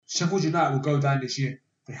Sheffield United will go down this year.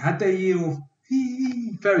 They had their year of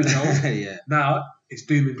fairy tales. Yeah. Now it's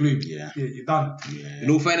doom and gloom. Yeah. You're done. Yeah.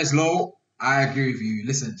 In all fairness, Lo, I agree with you.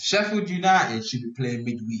 Listen, Sheffield United should be playing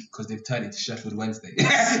midweek because they've turned into Sheffield Wednesday. Sheffield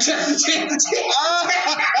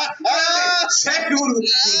will be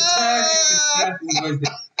turned into Sheffield Wednesday.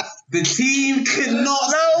 The team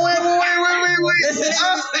cannot. No, wait. Listen.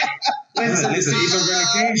 It's a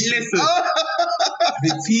relegation. Listen.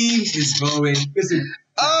 The team is going. Listen.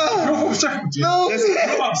 You're from Sheffield, Jim. No. Listen,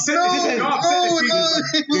 you're upset this season.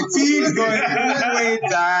 The team's going all the way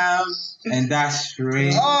down, and that's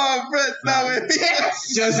straight. Oh, Fred, no way.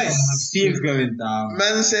 Just the team's going down.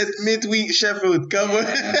 Man said midweek Sheffield. Come on.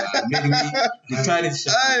 Midweek, they tried it.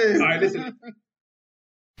 Hey. All right, listen.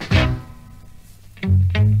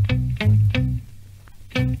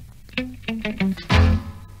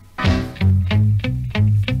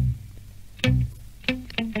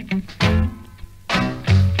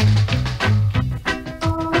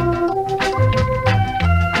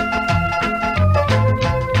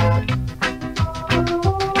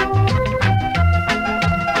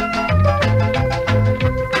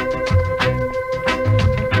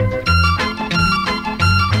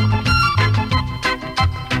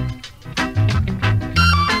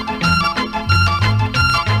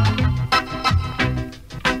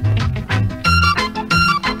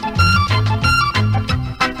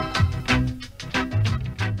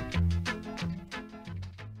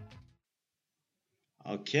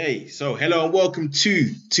 Okay, so hello and welcome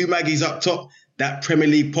to Two Maggies Up Top, that Premier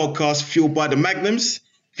League podcast fueled by the Magnums.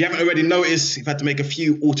 If you haven't already noticed, we've had to make a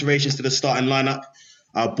few alterations to the starting lineup.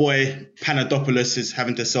 Our boy Panadopoulos is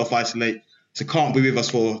having to self-isolate, so can't be with us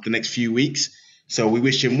for the next few weeks. So we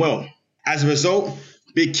wish him well. As a result,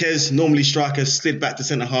 Big Kez, normally striker, slid back to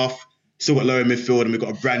centre-half, still got lower midfield, and we've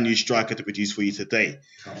got a brand new striker to produce for you today.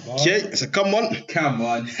 Okay, so come on. Come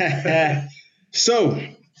on. So,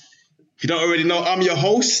 if you don't already know, I'm your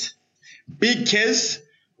host, Big Kez,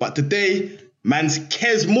 but today, man's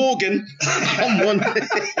Kez Morgan. Come on.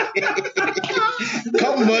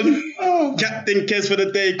 Come on. Captain Kez for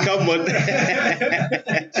the day, come on.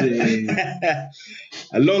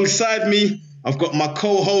 Alongside me, I've got my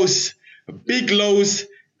co-host, Big Lows,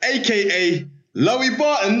 a.k.a. Lowy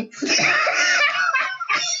Barton.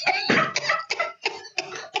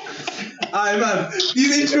 Aye, man,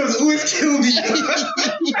 these intros always kill me.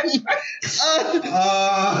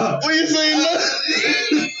 What are you saying, Lows?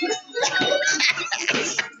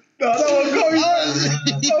 No, that one got me.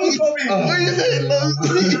 That one got me. What are you saying, Lows?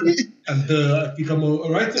 And I think I'm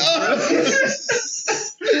alright.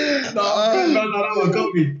 No, that one got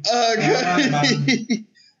me. Okay.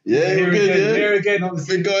 Yeah, Here we're good, again, yeah? here again,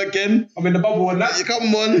 obviously. We go again. I'm in the bubble and that.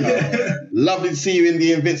 Come on. Lovely to see you in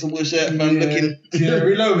the Invincible shirt, man. Looking. Yeah,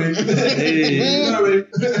 reloading.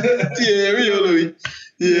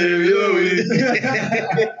 Reloading.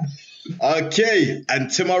 Okay, and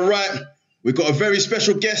to my right, we've got a very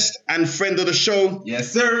special guest and friend of the show.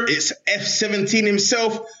 Yes, sir. It's F17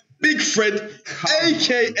 himself, Big Fred,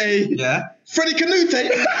 a.k.a. Yeah. Freddie Canute.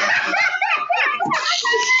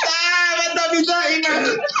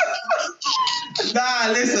 Nah,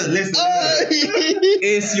 listen.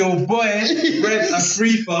 It's your boy, Fred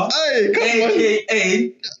Afrifa, Hey, come on.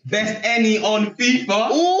 a.k.a. Best Any on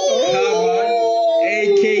FIFA. Ooh. Come on.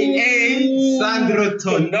 A.k.a. Sandro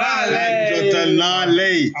Tonale.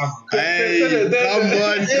 Tonale. Hey,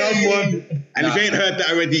 come on. And if you ain't heard that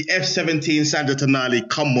already, F17 Sandro Tonale,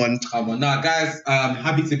 come on. Come on. Nah, guys,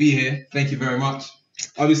 happy to be here. Thank you very much.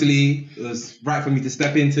 Obviously, it was right for me to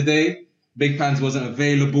step in today. Big Pans wasn't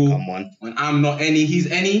available. Come on. When I'm not any, he's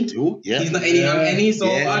any. Ooh, yeah. He's not any, I'm any. So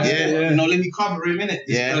Yeah, I just yeah. thought, let me cover him in it.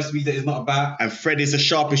 This first week that is not bad. And Fred is the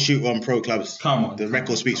sharpest shooter on pro clubs. Come on. The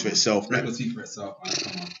record speaks for itself, man. Record speak for itself. Right,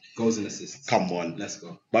 come on. Goals and assists. Come on. Let's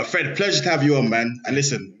go. But Fred, pleasure to have you on, man. And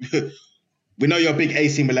listen, we know you're a big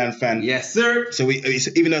AC Milan fan. Yes, sir. So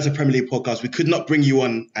even though it's a Premier League podcast, we could not bring you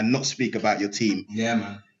on and not speak about your team. Yeah,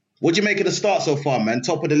 man. What do you make of the start so far, man?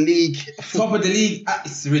 Top of the league? Top of the league,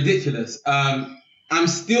 it's ridiculous. I'm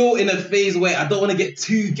still in a phase where I don't want to get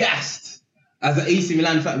too gassed as an AC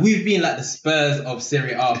Milan fan. We've been like the Spurs of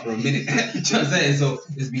Serie A for a minute. You know what I'm saying? So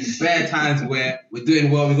there's been bare times where we're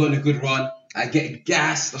doing well, we're going a good run. I get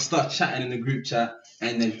gassed, I start chatting in the group chat,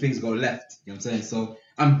 and then things go left. You know what I'm saying? So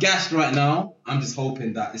I'm gassed right now. I'm just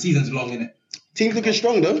hoping that the season's long, innit? Team's looking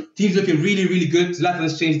strong, though. Team's looking really, really good.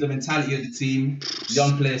 Zlatan's changed the mentality of the team.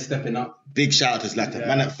 Young players stepping up. Big shout out to Zlatan. Yeah.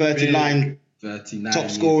 Man at 39, 39. top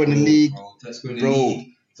scorer in the league. Bro. Top scorer in Bro. the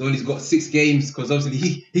league. So he's got 6 games because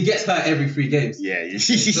obviously he gets hurt every 3 games. Yeah, yeah.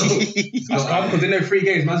 So he's That's calm because in them 3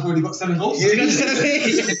 games, man's already got 7 goals. he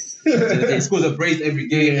scores a brace every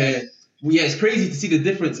game. And it's crazy to see the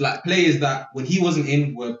difference. Like players that when he wasn't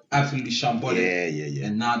in were absolutely shambolic. Yeah.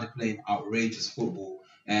 And now they're playing outrageous football.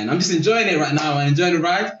 And I'm just enjoying it right now and enjoying the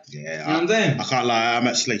ride. Yeah, You know what I'm saying? I can't lie, I'm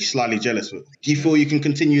actually slightly jealous. Do you feel you can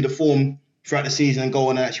continue the form throughout the season and go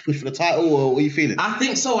on and actually push for the title, or what are you feeling? I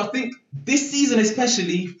think so. I think this season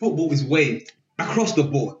especially, football is waived across the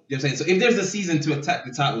board. You know what I'm saying? So if there's a season to attack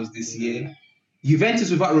the titles this year, Juventus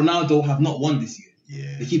without Ronaldo have not won this year.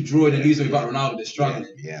 Yeah. They keep drawing and losing without Ronaldo. They're struggling.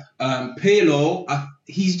 Yeah. Pirlo,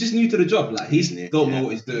 he's just new to the job. Like he don't know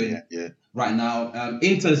what he's doing right now.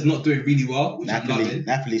 Inter's not doing really well, which I'm loving.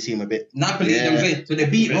 Napoli seem a bit. Napoli, you know what I'm saying? So they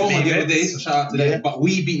beat Roma the other day, so shout out to them. But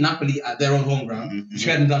we beat Napoli at their own home ground, which we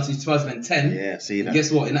hadn't done since 2010. Yeah, see that. And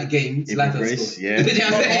guess what? In that game, Zlatan scored. Yeah. You know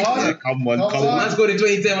what I'm saying? Come on. Man scored in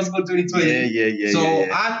 2010, man scored in 2020. Yeah. So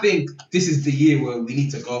I think this is the year where we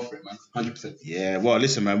need to go for it, man. 100%. Yeah, well,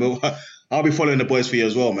 listen, man. I'll be following the boys for you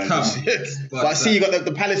as well, man. But I see you got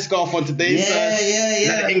the Palace scarf on today.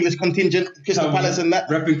 Yeah. Like the English contingent, Crystal Palace and that.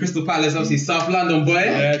 Repping Crystal Palace, obviously South London boy.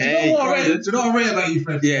 Yeah, Okay. do you know what I rate about you,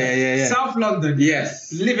 Fred? Yeah. South London.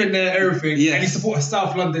 Yes. Living there, everything. Yes. And you support a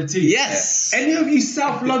South London team. Yes. Any of you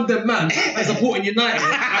South London man are supporting United,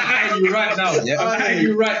 I'm at you right now. Yeah. I'm at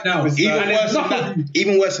you right now.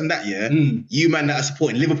 Even worse than that, yeah. You man that are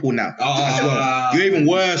supporting Liverpool now as well. You're even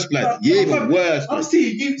worse, blood. You're even worse. I'm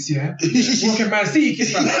seeing youths, yeah. Walking Man City,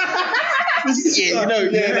 kids, man. You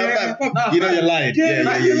know you're lying.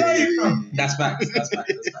 Yeah. You're lying. That's facts.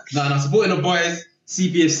 No, supporting the boys.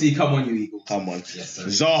 CPFC, come on, you Eagles. Come on. Yes, sir.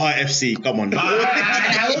 Zaha FC, come on. We'll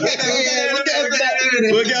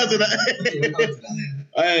get onto that.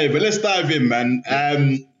 Hey, but let's dive in, man.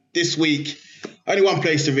 This week, only one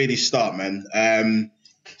place to really start, man.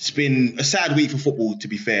 It's been a sad week for football, to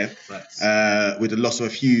be fair, with the loss of a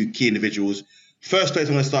few key individuals. First place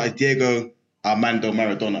I'm going to start is Diego Armando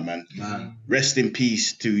Maradona, man. Rest in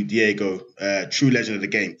peace to Diego, true legend of the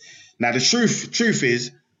game. Now, the truth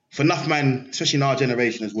is, for enough man, especially in our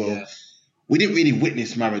generation as well, we didn't really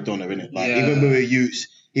witness Maradona, innit? Like, even when we were youths,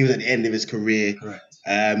 he was at the end of his career. Correct.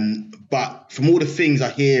 But from all the things I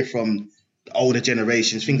hear from the older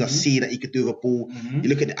generations, things I see that he could do with a ball, you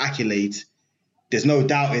look at the accolades, there's no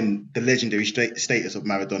doubting the legendary status of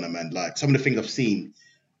Maradona, man. Like, some of the things I've seen,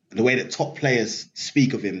 the way that top players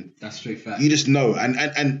speak of him, that's straight fact. You just know.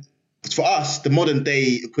 And for us, the modern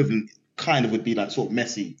day equivalent kind of would be like sort of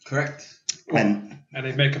Messi. Correct. And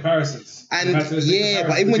they make comparisons. But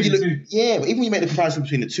even when you make the comparison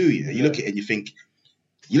between the two, you look at it and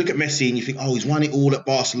you look at Messi and you think, oh, he's won it all at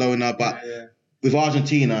Barcelona, but with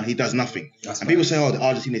Argentina, he does nothing. People say, oh, the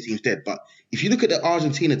Argentina team's dead. But if you look at the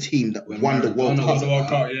Argentina team that won the World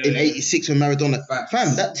Cup in '86 when Maradona,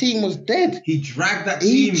 fam, that team was dead. He dragged that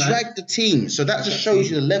team. He dragged the team. So that just shows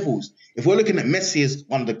you the levels. If we're looking at Messi as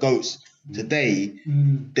one of the GOATs today,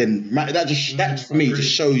 then that for me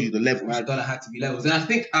just shows you the levels. Maradona had to be levels. And I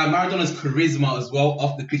think Maradona's charisma as well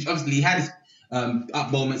off the pitch. Obviously, he had his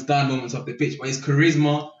up moments, down moments off the pitch, but his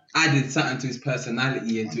charisma added something to his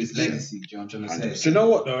personality and to his legacy. Do you know what I'm trying to say? Do you know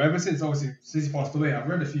what though? Ever since he passed away, I've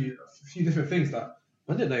read a few different things that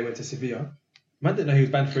man didn't know he went to Sevilla. Man didn't know he was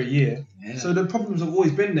banned for a year. Yeah. So the problems have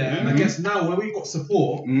always been there. And I guess now when we've got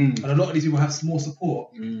support, and a lot of these people have more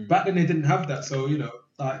support, back then they didn't have that. So, you know,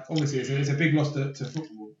 like obviously it's a big loss to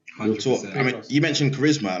football. 100%. I mean, you mentioned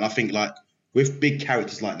charisma, and I think like with big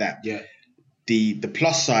characters like that, the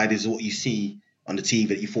plus side is what you see on the TV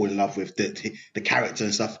that you fall in love with, the character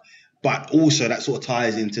and stuff. But also that sort of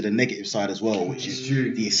ties into the negative side as well, which is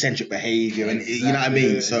the eccentric behaviour, and you know what I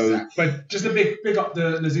mean. So, but just a big up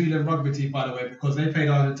the New Zealand rugby team, by the way, because they played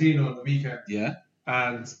Argentina on the weekend. Yeah.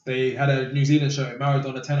 And they had a New Zealand shirt,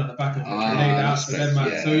 Maradona 10 on the back of it. They laid it out for them,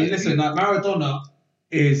 man. So listen, like Maradona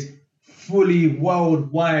is fully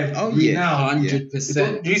worldwide renowned.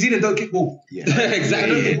 100%. New Zealand don't kick ball. Yeah.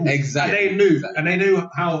 Exactly. They knew, and they knew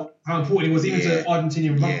how important it was even to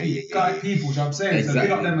Argentinian rugby people. You know what I'm saying? So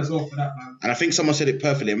big up them as well for that, man. And I think someone said it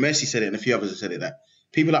perfectly. Messi said it, and a few others have said it, that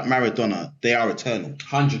people like Maradona, they are eternal.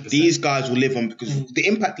 100%. These guys will live on because the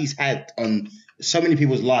impact he's had on so many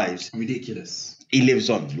people's lives. Ridiculous. He lives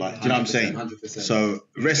on. Like, do you know what I'm saying? 100%. So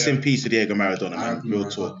rest in peace to Diego Maradona, man. Real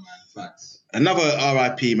talk. Facts. Another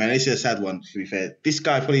RIP, man. This is a sad one, to be fair. This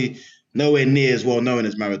guy probably nowhere near as well known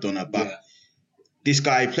as Maradona, but this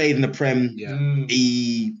guy played in the Prem. Yeah.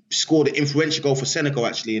 He scored an influential goal for Senegal,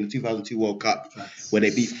 actually, in the 2002 World Cup, where they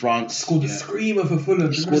beat France. Scored the screamer for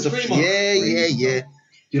Fulham. Yeah.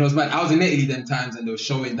 You know, it's bad. I was in Italy them times, and they were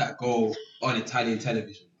showing that goal on Italian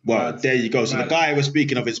television. Well, Mad. there you go. So Mad. the guy we're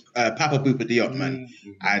speaking of is Papa Bouba Diop, man.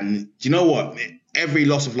 And do you know what? Every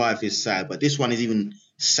loss of life is sad, but this one is even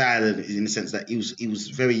sadder in the sense that he was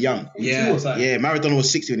very young. Yeah. Yeah, Maradona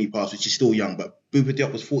was 60 when he passed, which is still young, but Bouba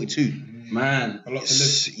Diop was 42. Man. A lot to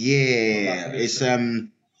live. Yeah, it's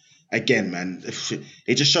again, man.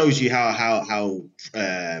 It just shows you how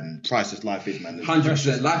priceless life is, man.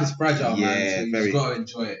 100%. Life is fragile, Yeah, man. So you very. just gotta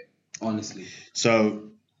enjoy it, honestly. So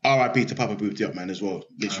R.I.P. to Papa Bouba Diop, man, as well.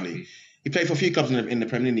 Literally, R.I.P. he played for a few clubs in the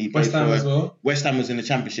Premier League. He played West Ham for, as well. West Ham was in the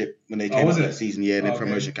Championship when they came was out it? that season. Yeah, in the Okay.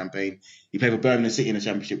 promotion campaign. He played for Birmingham City in the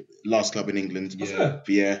Championship, last club in England. Yeah.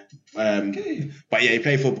 Yeah. Okay. But yeah, he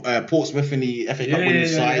played for Portsmouth in the FA Cup winning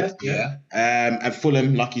side. Yeah. And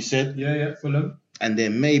Fulham, like you said. Yeah, Fulham. And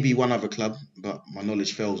then maybe one other club, but my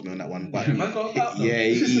knowledge fails me on that one. But Yeah, man got about them. yeah,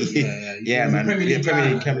 He's man. a Premier League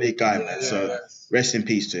Premier League guy, Yeah, man. yeah, So yeah. rest in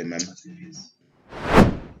peace to him, man.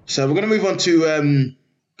 So we're gonna move on to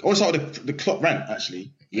I want to start with the Klopp rant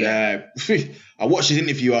actually. Yeah. I watched his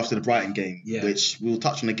interview after the Brighton game, Yeah. which we'll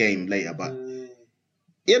touch on the game later, but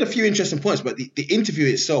he had a few interesting points, but the interview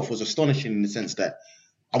itself was astonishing in the sense that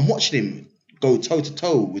I'm watching him go toe to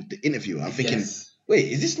toe with the interviewer. I'm thinking, Yes.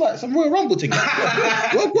 wait, is this like some Royal Rumble thing?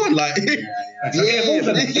 What on? Like, Yeah.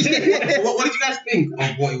 What did you guys think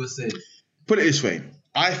of what he was saying? Put it this way.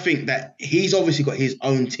 I think that he's obviously got his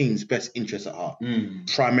own team's best interests at heart,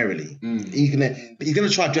 primarily. He's gonna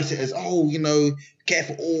try to dress it as, care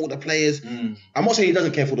for all the players. I'm not saying he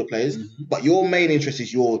doesn't care for the players, but your main interest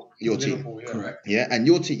is your team. Liverpool, yeah. Correct. Yeah, and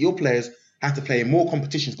your players have to play in more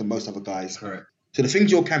competitions than most other guys. Correct. So the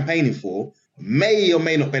things you're campaigning for may or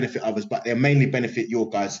may not benefit others, but they'll mainly benefit your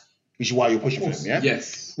guys, which is why you're pushing for them. Yeah.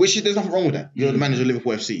 Yes. There's nothing wrong with that. You're the manager of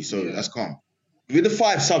Liverpool FC, so that's calm. With the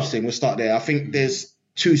 5 subs thing, we'll start there. I think there's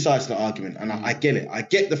 2 sides to the argument, and I get it. I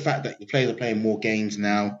get the fact that the players are playing more games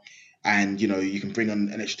now, and you can bring on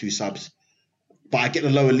an extra 2 subs. But I get the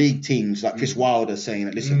lower league teams like Chris Wilder saying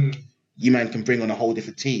that, listen, you man can bring on a whole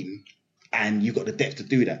different team, and you've got the depth to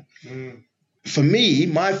do that. For me,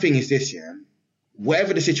 my thing is this, yeah.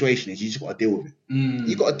 Whatever the situation is, you just got to deal with it.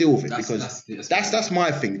 You got to deal with it because that's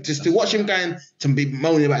my thing. Just to watch him going to be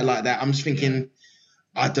moaning about it like that, I'm just thinking,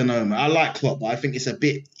 I don't know, man. I like Klopp, but I think he's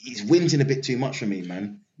whinging a bit too much for me,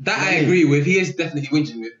 man. That I agree with. He is definitely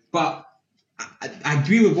whinging with, but I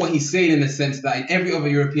agree with what he's saying in the sense that in every other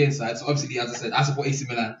European side, so obviously, as I said, I support AC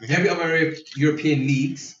Milan. In every other European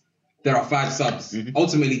leagues, there are 5 subs.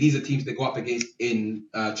 Ultimately, these are teams that go up against in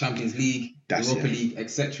Champions League, Europa League,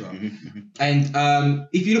 etc. And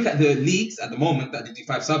if you look at the leagues at the moment that they do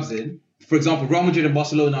 5 subs in, for example, Real Madrid and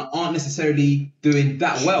Barcelona aren't necessarily doing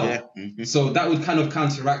that well. So that would kind of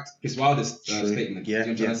counteract Chris Wilder's statement. Yeah, you know what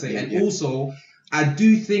I'm trying to say? And also, I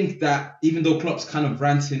do think that even though Klopp's kind of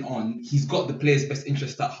ranting on, he's got the players' best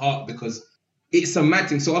interest at heart because it's a mad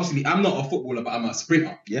thing. So obviously, I'm not a footballer, but I'm a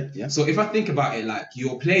sprinter. Yeah. So if I think about it, like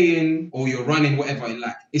you're playing or you're running whatever in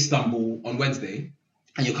like Istanbul on Wednesday,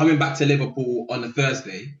 and you're coming back to Liverpool on a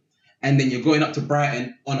Thursday, and then you're going up to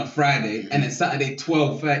Brighton on a Friday, and then Saturday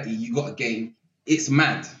 12:30 you got a game. It's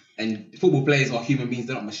mad. And football players are human beings;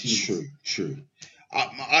 they're not machines. True.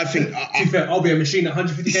 I think. To be fair, I'll be a machine at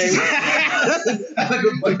 150k. That's a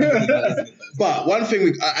good point. But one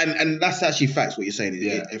thing, and that's actually facts. What you're saying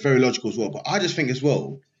is very logical as well. But I just think as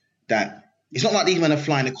well that it's not like these men are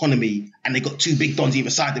flying economy and they got 2 big dons either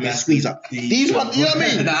side them and squeeze up. These ones, you know what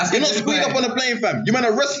I mean? That's You're not a good squeezed up point. on a plane, fam. You men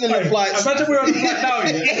are wrestling the flights. Imagine we're on the flight now.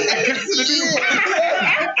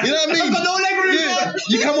 You know what I mean? I've got no leg room, Yeah.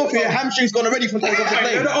 You come off here, hamstrings gone already from taking off the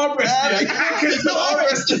plane. You're the armrest. It's the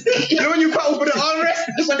armrest. You know when you battle for the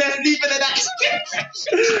armrest when they're sleeping and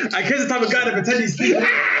that. And Chris is the type of guy that pretend he's sleeping.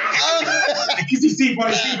 And Kiss his teeth while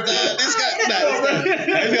he's sleeping. This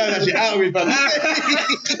guy's actually out of me, fam.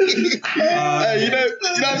 You know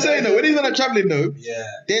what I'm saying though? When these men are traveling though,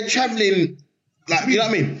 they're traveling like, you know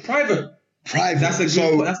what I mean? Private. That's a good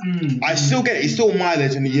So point. I still get it. It's still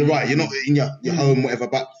mileage, and you're right. You're not in your home, whatever.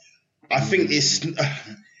 But I think it's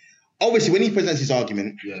obviously when he presents his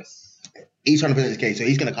argument, he's trying to present his case, so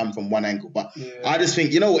he's going to come from one angle. But I just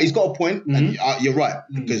think, you know what, he's got a point, and you're right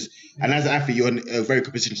because, and as an athlete, you're in a very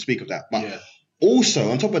good position to speak of that. But also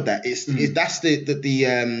on top of that, that's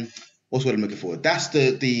the what's what I'm looking for. That's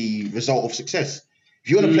the result of success. If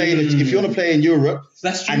you want to play, if you want to play in Europe,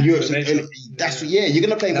 That's true. and you're you're going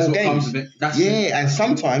to play That's more what comes games. with it. That's true. And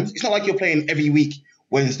sometimes it's not like you're playing every week,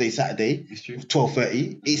 Wednesday, Saturday, It's true.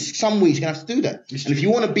 12:30. It's some weeks you're gonna have to do that. It's And if you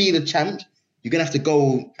want to be the champ, you're gonna have to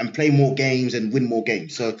go and play more games and win more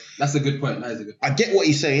games. So That's a good point. That is a good point. I get what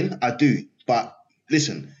he's saying, I do. But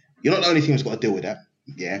listen, you're not the only team that's got to deal with that.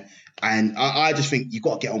 Yeah. And I just think you've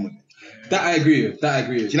got to get on with it. That I agree with. Do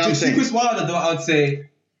you know what I'm saying? To Chris Wilder, though, I would say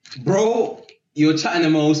bro, you're chatting the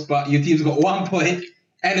most, but your team's got 1 point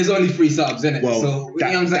and there's only 3 subs, innit? Well, So, you know what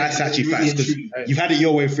I'm saying? that's actually Really facts and because truly. you've had it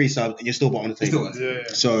your way 3 subs and you're still bottom of the table. Yeah.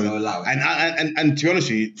 So allow it. and to be honest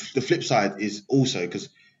with you, the flip side is also because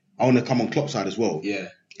I want to come on Klopp's side as well. Yeah.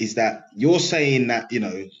 Is that you're saying that, you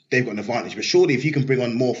know, they've got an advantage, but surely if you can bring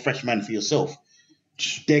on more fresh man for yourself,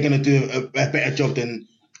 they're going to do a better job than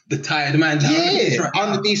The tired man.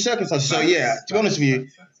 under these circumstances. So yeah, to be honest with you,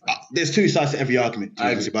 there's 2 sides to every argument. To be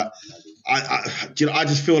honest, but I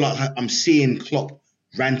just feel like I'm seeing Klopp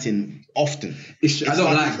ranting often. I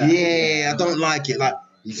don't like that. Yeah, I don't like it. Like,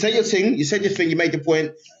 you say your thing, you said your thing, you made your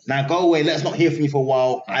point. Now go away. Let's not hear from you for a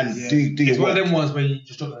while and do your It's one work. of them ones where you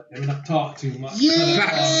just don't like, let me not talk too much. Yeah,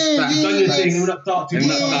 Facts. You've done your thing, let me not talk too Let me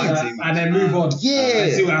much. not talk too much. And then move on. Yeah.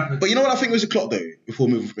 And see what happens. But you know what I think was a Klopp though. Before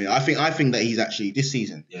moving from here, I think that he's actually this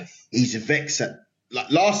season. Yes. He's vexed at. Like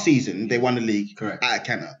last season, they won the league Correct. at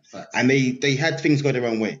Canada, Facts. and they had things go their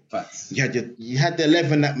own way. Facts. You had the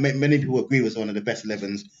 11 that many people agree was one of the best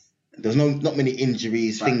 11s. There was not many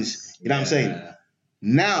injuries, Facts. things. You know what I'm saying? Yeah.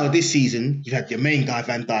 Now this season, you've had your main guy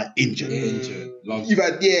Van Dijk injured. You've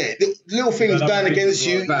had little things Yeah, going that against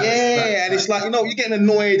you. Facts, And it's facts. like you're getting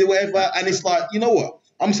annoyed or whatever, and it's like you know what?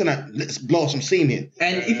 I'm saying that let's blow some steam here.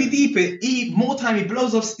 And if you deep it, more time he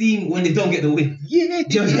blows off steam when they don't get the win. Yeah,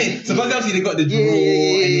 Do you know what I'm saying? So because obviously they got the draw,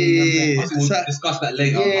 and obviously we'll discuss that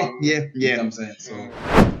later. Yeah. You know what I'm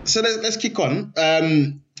saying? So let's kick on.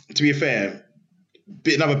 To be fair,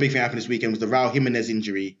 another big thing happened this weekend was the Raul Jimenez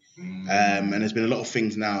injury, and there's been a lot of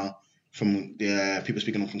things now from the people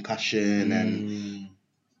speaking on concussion and.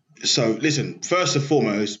 So listen, first and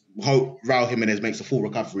foremost, hope Raul Jimenez makes a full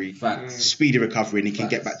recovery, Facts. speedy recovery, and he can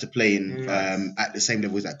Facts. get back to playing at the same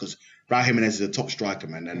level as that. Because Raul Jimenez is a top striker,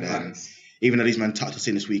 man, and even though these men touched us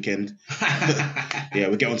in this weekend, yeah,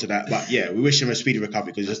 we'll get onto that. But yeah, we wish him a speedy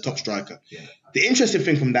recovery because he's a top striker. Yeah. The interesting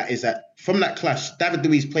thing from that is that from that clash, David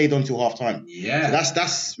Luiz played on till half time. Yeah. So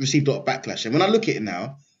that's received a lot of backlash. And when I look at it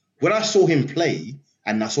now, when I saw him play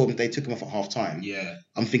and I saw they took him off at half time,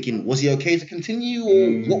 I'm thinking, was he okay to continue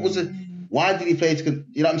or what was it? Why did he play to?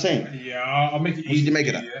 You know what I'm saying? Yeah, I'll make it easy. What did you make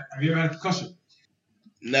of that? Yeah. Have you ever had a concussion?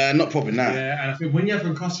 Nah, not probably now. Yeah, and I think when you have a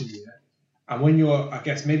concussion, and when you're, I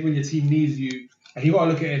guess maybe when your team needs you, and you got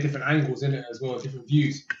to look at it at different angles in it as well, different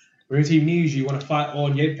views. When your team needs you, want to fight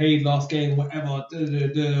on, you played last game, whatever,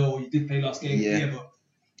 or you did play last game, whatever.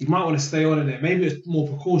 You might want to stay on in it. Maybe it's more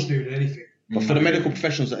precautionary than anything. But for the medical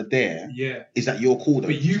professionals that are there, is that your call though?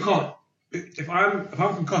 But you can't. If I'm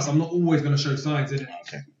concussed, I'm not always going to show signs in it.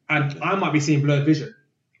 Okay. And I might be seeing blurred vision.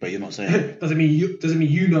 But you're not saying. doesn't mean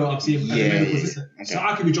you know I'm seeing medical yeah. assistant. Okay. So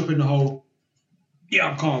I could be dropping the whole. Yeah,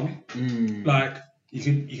 I'm calm. Like you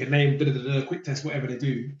can name quick test whatever they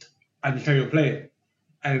do, and you carry on playing.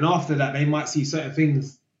 And then after that, they might see certain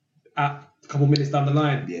things at a couple minutes down the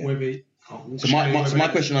line where they. So my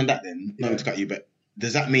question on that then, not to cut you, but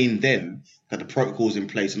does that mean then that the protocols in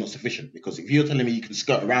place are not sufficient? Because if you're telling me you can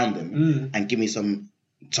skirt around them and give me some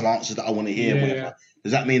answers that I want to hear, whatever,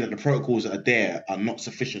 does that mean that the protocols that are there are not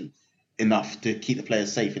sufficient enough to keep the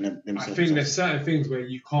players safe in themselves? I think there's certain things where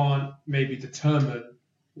you can't maybe determine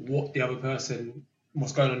what the other person,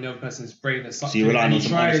 what's going on in the other person's brain as such. So you're relying on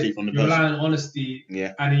some honesty from the person. You're relying on honesty,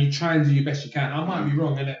 Yeah. and then you try and do your best you can. I might be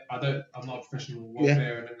wrong, and I'm not a professional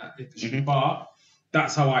player in that industry, but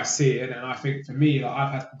that's how I see it. And I think for me, like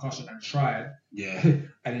I've had concussion and tried, and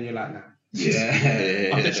then you're like, nah,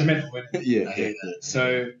 I'm detrimental.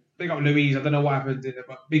 So big up Louise. I don't know what happened,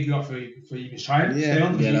 but big you up for even trying.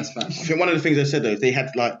 That's fine. I think one of the things they said though, if they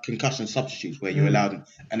had like concussion substitutes where you're allowed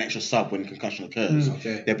an extra sub when concussion occurs,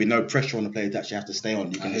 there'd be no pressure on the player to actually have to stay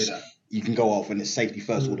on. You can go off when it's safety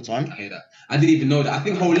first all the time. I hear that. I didn't even know that. I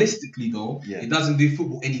think holistically though, it doesn't do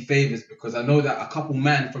football any favours because I know that a couple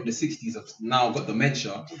men from the 60s have now got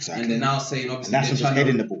dementia, and they're now saying obviously they're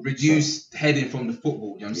trying to reduce heading from the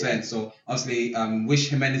football. You know what I'm saying? So obviously, wish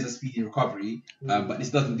Jimenez a speedy recovery, but this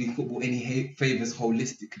doesn't do football any favours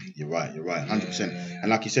holistically. You're right, 100%. And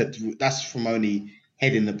like you said, that's from only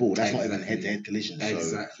heading the ball. That's not even head-to-head collision.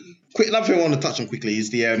 Exactly. Quick, another thing I want to touch on quickly is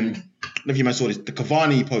the, I don't know if you might saw this, the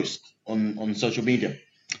Cavani post on social media.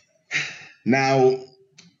 Now,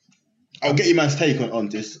 I'll get your man's take on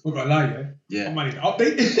this. I'm not gonna lie, I might need an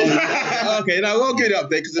update. Okay, now we'll give you the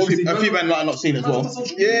update because a few men might have not seen it as well.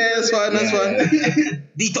 Yeah, that's fine.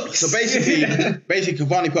 Detox. So basically,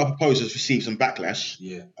 Cavani put up a post that's received some backlash.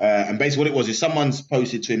 And basically what it was is someone's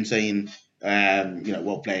posted to him saying,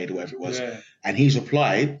 well played or whatever it was. And he's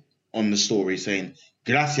replied on the story saying,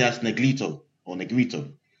 gracias Negrito or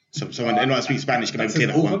Negrito. So anyone that speaks Spanish can maybe clear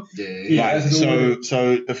that one.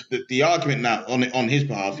 So the argument now on his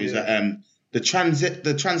behalf is that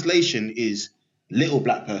the translation is little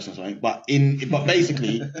black person or something. But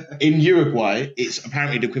basically in Uruguay, it's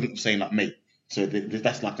apparently the equivalent of saying like mate. So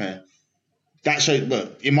that's like that shows.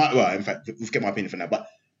 In fact, we'll get my opinion for now. But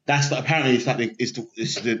that's apparently it's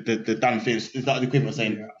the done thing. It's like the equivalent of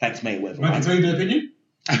saying thanks mate, whatever. I can tell you the opinion.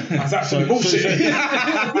 That's actually bullshit.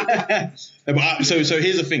 So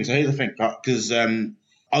here's the thing. Because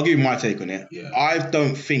I'll give you my take on it. Yeah. I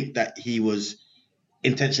don't think that he was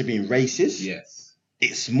intentionally being racist. Yes.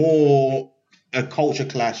 It's more a culture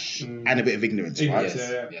clash and a bit of ignorance, right?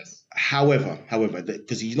 Yes. However,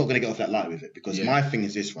 because he's not going to get off that light with it. Because my thing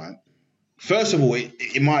is this, right? First of all,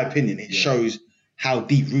 in my opinion, it shows how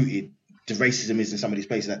deep rooted the racism is in some of these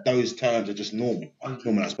places. That those terms are just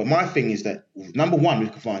normalized. But my thing is that number one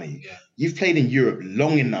with Cavani, you've played in Europe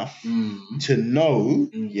long enough to know,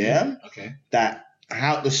 that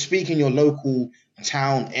how to speak in your local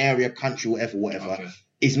town, area, country, whatever,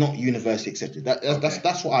 is not universally accepted.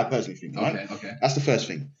 That's what I personally think. Right? Okay. That's the first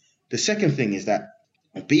thing. The second thing is that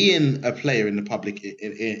being a player in the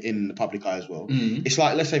public eye as well, it's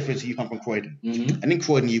like, let's say for instance you come from Croydon, and in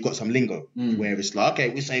Croydon you've got some lingo where it's like, okay,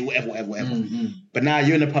 we say whatever, but now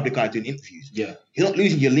you're in the public eye doing interviews. Yeah, you're not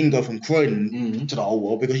losing your lingo from Croydon to the whole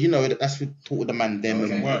world, because you know that's what taught with the man them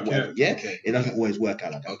and whatever. It doesn't always work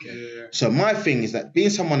out like that. So my thing is that being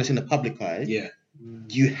someone that's in the public eye,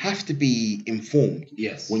 you have to be informed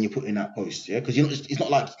when you're putting that post, because it's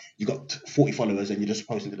not like you got 40 followers and you're just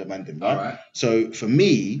posting to the man them, right? So for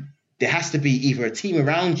me, there has to be either a team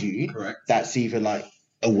around you that's either like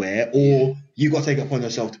aware, or you got to take it upon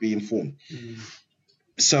yourself to be informed.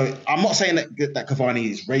 So I'm not saying that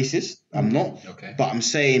Cavani is racist. I'm not. But I'm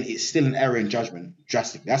saying it's still an error in judgment,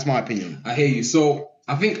 drastically. That's my opinion. I hear you. So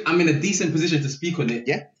I think I'm in a decent position to speak on it.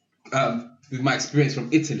 With my experience from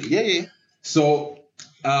Italy. So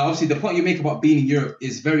obviously the point you make about being in Europe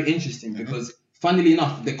is very interesting, because funnily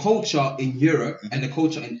enough, the culture in Europe and the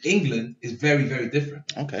culture in England is very, very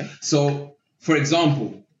different. So for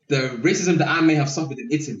example, the racism that I may have suffered in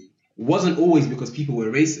Italy wasn't always because people were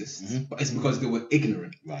racist, but it's because they were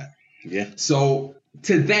ignorant. So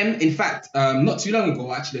to them, in fact, not too long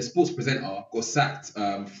ago, actually, a sports presenter got sacked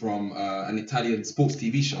from an Italian sports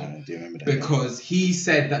TV show. Do you remember that? Because he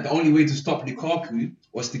said that the only way to stop Lukaku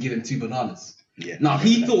was to give him 2 bananas. Now,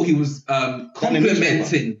 he thought he was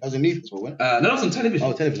complimenting... That was a newspaper, wasn't it? No, that was on television.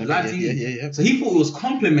 Oh, television. Live TV. So he thought he was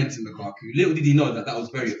complimenting Lukaku. Little did he know that was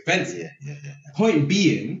very offensive. Point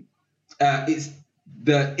being, it's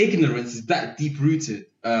the ignorance is that deep-rooted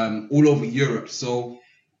all over Europe. So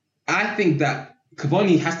I think that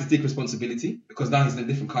Cavani has to take responsibility, because now he's in a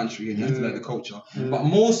different country and he has to learn the culture. But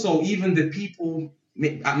more so, even the people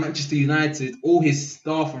at Manchester United, all his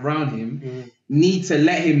staff around him, need to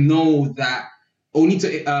let him know that, or need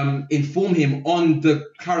to inform him on the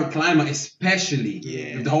current climate, especially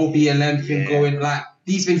with the whole BLM thing going. Like,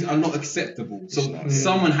 these things are not acceptable. So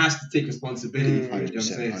someone has to take responsibility for it. You know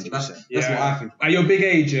what I'm saying? So that's what I think. At your big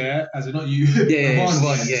age, as in not you.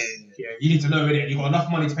 You need to know it. You got enough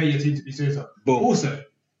money to pay your team to be suicidal. Also,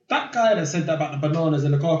 that guy that said that about the bananas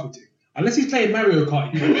and the Lukaku thing, unless he's playing Mario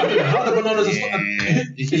Kart, I don't know how the bananas are stopped.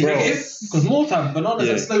 Because more time, bananas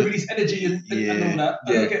have slow release energy and all that.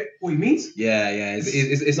 I don't get what he means.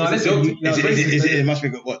 It's not a joke. It must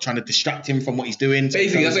be trying to distract him from what he's doing.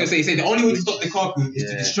 Basically, that's what I say. He said the only way to stop Lukaku is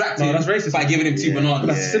to distract him by giving him 2 bananas.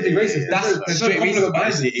 That's simply racist. That's straight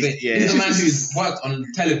racist. He's a man who's worked on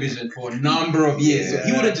television for a number of years. So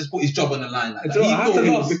he wouldn't just put his job on the line like that. I have to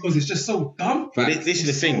laugh because it's just so dumb. This is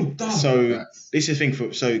the thing. So this is the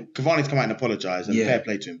thing. So Cavani's come out and apologise, and fair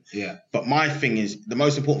play to him. But my thing is, the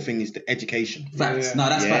most important thing is the education. Facts. No,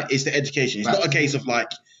 that's facts. It's the education. It's not a case of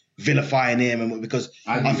like vilifying him, and because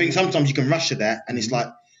I think sometimes you can rush to that, and it's like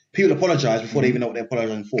people apologise before they even know what they're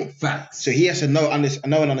apologising for. Facts. So he has to know and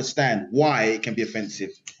understand why it can be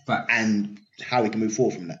offensive, and how he can move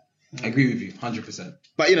forward from that. I agree with you, 100%.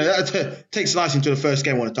 But that takes us into the first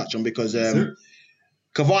game I want to touch on, because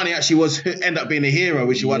Cavani actually ended up being a hero,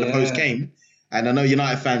 which is why the post came. And I know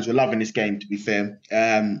United fans were loving this game, to be fair.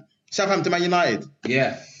 Southampton Man United.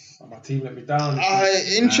 My team let me down.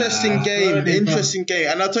 Interesting game.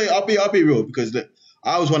 And I'll tell you, I'll be real, because look,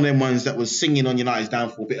 I was one of them ones that was singing on United's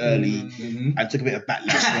downfall a bit early and took a bit of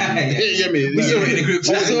backlash. You get me? We saw it in the group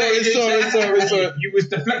chat. Sorry. You was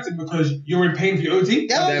deflected because you're in pain for your own team?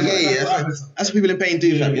 Yeah. That's what people in pain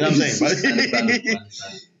do, fam. You know what I'm saying?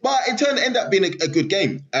 But it ended up being a good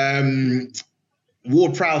game.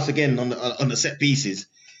 Ward-Prowse again on the set pieces.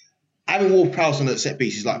 Having Ward-Prowse on the set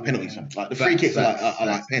pieces like penalties. Like the free kicks are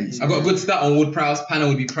like pens. I got a good stat on Ward-Prowse. Panel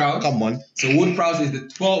would be proud. Come on. So Ward-Prowse is the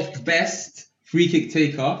 12th best free kick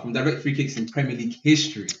taker from direct free kicks in Premier League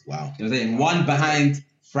history. Wow. You know what I'm saying? One behind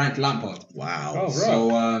Frank Lampard. Wow. Oh, right. So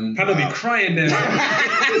I'll be crying there.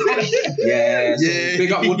 yeah, so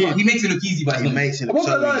big up Woodward. He makes it look easy, but it's He not. makes it I'm look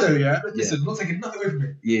not gonna lie so though, easy. yeah. Listen, I'm not taking nothing away from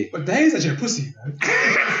it. Yeah. But De Gea's actually a pussy, you know.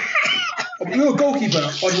 You're a goalkeeper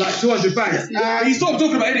on like 200 bags. You stop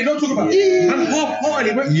talking about it, don't talk about it. And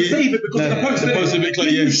half-heartedly went to save it because of the post. The post a bit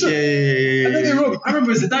close. Yeah. And don't get me wrong, I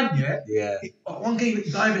remember Zidane, Yeah. one game he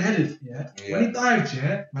dived and headed, When he dived,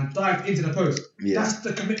 man dived into the post. Yeah. That's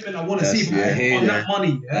the commitment I want to That's- see from I him hear on that. that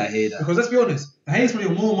money, I hear that. Because let's be honest, De Gea's probably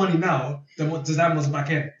on more money now than what Zidane was back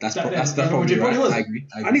in. That's Back probably then, right. probably was. I agree.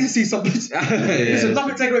 I need to see something. Listen,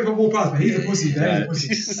 nothing taken away from Paul Prowse, but he's a pussy. De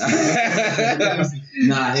Gea's a pussy.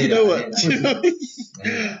 Nah, I Do hear you know that, what? I Do hear you know that.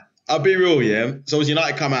 what? I'll be real, yeah. So as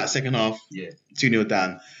United come out second half, Yeah. 2-0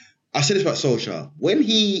 down. I said this about Solskjaer. When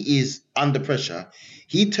he is under pressure,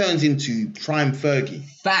 he turns into prime Fergie.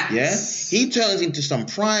 Facts. Yeah? He turns into some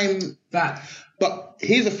prime. Facts. But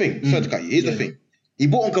here's the thing. Sorry to cut you. Here's the thing. He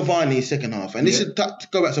brought on Cavani in second half. And this is to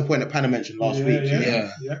go back to a point that Panna mentioned last week. Yeah.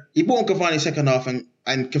 He brought on Cavani in second half. And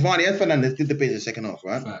Cavani and Fernandes did the business in the second half,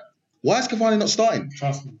 right? Fact. Why is Cavani not starting?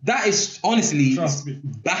 Trust me. That is honestly Trust me.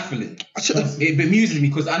 baffling. Trust me. It bemuses me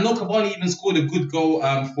because I know Cavani even scored a good goal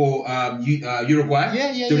for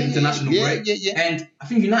Uruguay during international break. Yeah. And I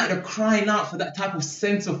think United are crying out for that type of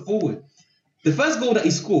centre forward. The first goal that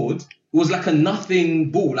he scored was like a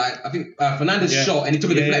nothing ball. Like I think Fernandes shot and he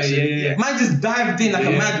took a deflection. Yeah. Man just dived in like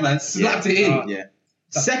a madman, slapped it in. Yeah.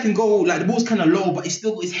 Second goal, like the ball's kind of low, but he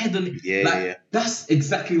still got his head on it. Yeah. That's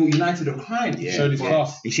exactly what United are crying. Yeah. Showed his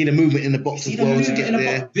class. You see the movement in the box See as the well. music getting Yeah.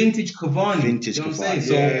 about vintage Cavani. Vintage you know what I'm Cavani, saying?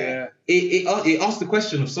 So it asks the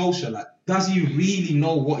question of Solskjaer, like, does he really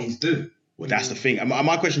know what he's doing? Well, that's the thing. And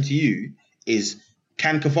my question to you is,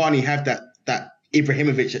 can Cavani have that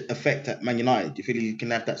Ibrahimovic effect at Man United? Do you feel he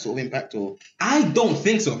can have that sort of impact? Or I don't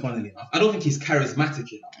think so, funnily enough. I don't think he's charismatic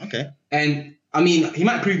enough. okay, And, I mean, he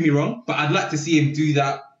might prove me wrong, but I'd like to see him do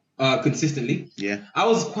that consistently. yeah, I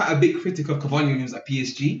was quite a big critic of Cavani when he was at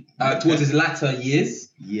PSG. Towards his latter years,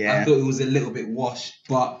 I thought it was a little bit washed.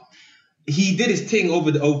 But he did his thing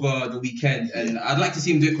over the weekend, and I'd like to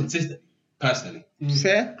see him do it consistently, personally.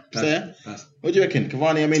 fair. Personally. What do you reckon,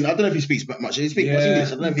 Cavani? I mean, I don't know if he speaks much. He speaks much English.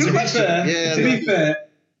 I don't know if he To be speaks. fair, to be fair,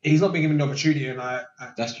 he's not being given the opportunity, and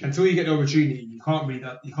That's true. until you get the opportunity, you can't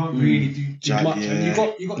really do Judge, much. yeah.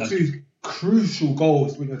 And you got That's two crucial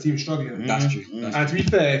goals when your team's struggling. That's true. And to be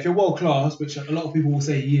fair, if you're world class, which a lot of people will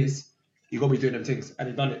say he is, you got to be doing them things, and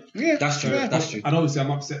he's done it. Yeah, That's true. Yeah. That's true. And obviously,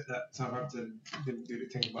 I'm upset that Southampton didn't do the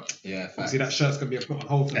thing, but Yeah, facts. obviously that shirt's gonna be put on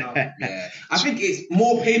hold for now. Yeah, I think it's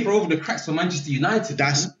more paper over the cracks for Manchester United.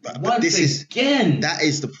 That's- man. but once this is- again. That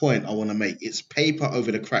is the point I want to make. It's paper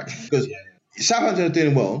over the cracks because Yeah. Southampton are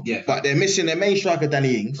doing well, Yeah. but they're missing their main striker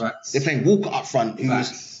Danny Ings. Facts. They're playing Walker up front,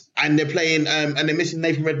 Facts. and they're playing and they're missing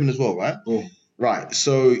Nathan Redmond as well, right? Boom. Right.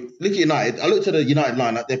 So look at United. I looked at the United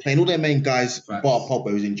lineup. They're playing all their main guys. Facts. Bar Pogba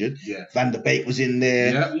who's injured. Yeah. Van der Beek was in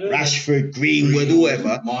there. Yeah. Rashford, Greenwood,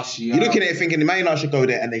 whoever. Martial. You're looking at it thinking the Man United should go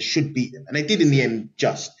there and they should beat them, and they did in the end.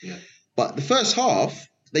 Just. Yeah. But the first half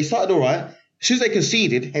they started all right. As soon as they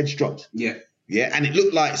conceded, heads dropped. Yeah. Yeah, and it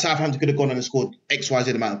looked like Southampton could have gone on and scored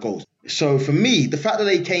XYZ amount of goals. So for me, the fact that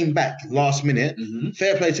they came back last minute,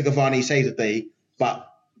 fair play to Cavani, saved the day, but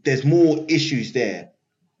there's more issues there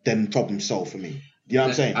than problems solved for me. You know what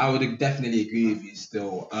I'm saying? I would definitely agree with you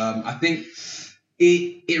still. I think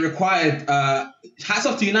it required hats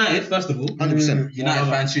off to United, first of all. 100%. United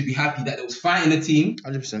fans should be happy that there was fight in the team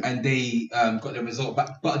 100%. and they got the result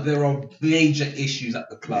back. But there are major issues at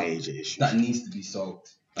the club Major issues. that needs to be solved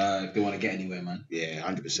if they want to get anywhere, man. Yeah,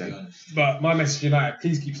 To be 100%. honest. But my message to United: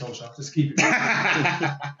 please keep Solskjaer. Just keep it.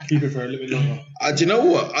 Keep it for a little bit longer. Do you know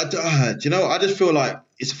what? Do you know? I just feel like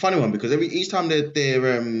it's a funny one because each time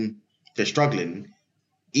they're struggling,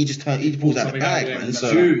 he pulls out the bag, man. It's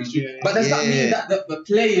So true. But does that Yeah. mean that the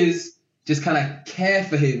players just kind of care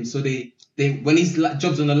for him? So they when his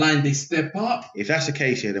job's on the line, they step up. if that's the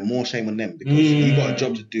case, yeah, then more shame on them because you got a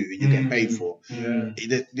job to do and you get paid for. Yeah.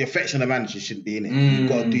 The affection of the manager shouldn't be in it. You've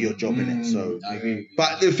got to do your job in it. So, I agree.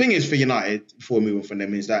 but the thing is for United, before we move on from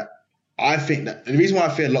them, is that I think that the reason why I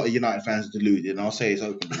feel a lot of United fans are deluded, and I'll say it's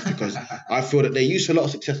open, is because I feel that they used to a lot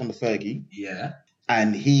of success under Fergie, Yeah,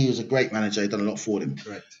 and he was a great manager. He done a lot for them,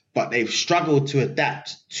 correct. but they've struggled to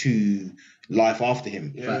adapt to life after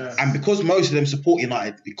him. Yeah. And because most of them support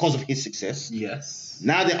United because of his success, Yes.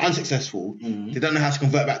 now they're unsuccessful. They don't know how to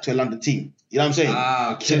convert back to a London team. You know what I'm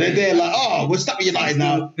saying? Okay. So they're there like, oh, we're stuck with United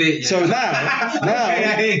now. Fit, yeah. So now,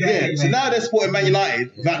 so now they're supporting Man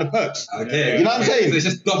United without the perks. Okay. You know what I'm saying? So it's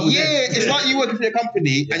just double. Yeah, dip. it's like you working for your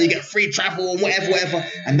company and you get free travel and whatever,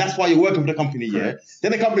 and that's why you're working for the company, yeah?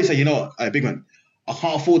 Then the company say, you know what, big man, I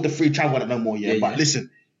can't afford the free travel no more, yeah? Yeah, But yeah. listen,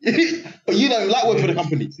 but you don't like working for the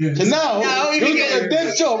company. Yeah. So now Yeah, you're getting a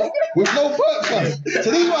dead job with no perks, fam. So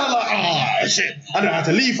these men are like, shit, I don't have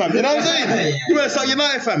to leave, fam. You know what I'm saying? You better start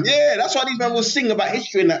United, fam. Yeah, that's why these men will sing about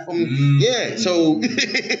history and that from. Yeah, so.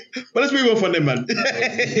 But let's move on from them, man.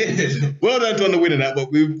 Well done to on the winning that,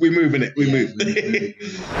 but we're moving it. We move.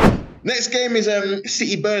 Next game is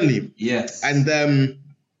City Burnley. Yes. And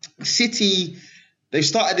City, they've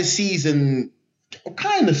started the season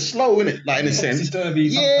kind of slow, innit? Like in a sense. Derby,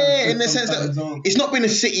 Yeah, in the sense that it's not been a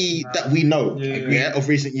City that we know of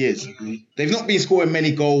recent years. They've not been scoring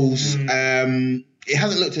many goals. It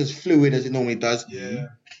hasn't looked as fluid as it normally does. Yeah.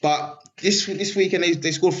 But this weekend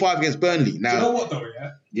they scored 5 against Burnley. Now, Do you know what though?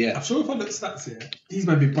 Yeah. I'm sure if I look at stats here, these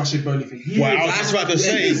men been brushing Burnley for years. well, I was just about to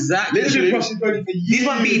say, Exactly. They've been literally, brushing Burnley for years. These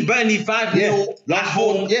one beat Burnley 5-0 at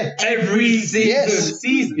home every single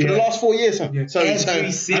season. for the last 4 years. Huh? Yeah. So, Every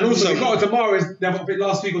And single also, so- we got Demarais, they have a bit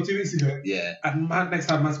last week or 2 weeks ago. Yeah. And next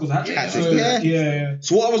time, man scores a hat-trick. Hat-trick, So, yeah. yeah.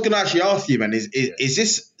 So what I was going to actually ask you, man, is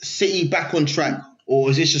this City back on track, or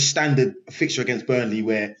is this just standard fixture against Burnley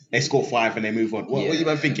where they score 5 and they move on? What are you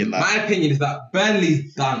man thinking? Like, My opinion is that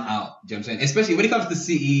Burnley's done out. Do you know what I'm saying? Especially when it comes to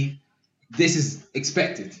City, this is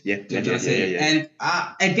expected. Yeah, Do you know what I'm saying? yeah.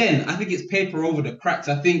 And again, I think it's paper over the cracks.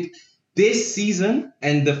 I think this season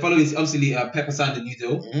and the following, obviously, Pep signed a new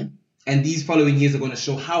deal, and these following years are going to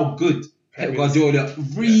show how good Pep Guardiola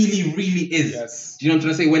really is. Yes. Do you know what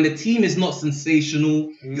I'm trying to say? When the team is not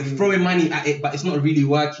sensational, you're throwing money at it, but it's not really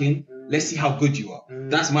working. Let's see how good you are.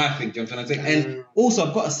 That's my thing. Do you know what I'm trying to say? And also,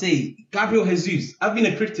 I've got to say, Gabriel Jesus, I've been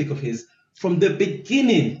a critic of his from the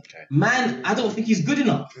beginning. Okay. Man, I don't think he's good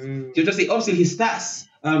enough. Do you know what I'm saying? Obviously, his stats,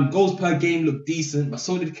 goals per game look decent, but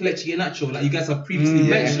so did Kelechi Iheanacho, like you guys have previously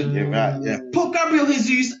mentioned. yeah, right, yeah. Put Gabriel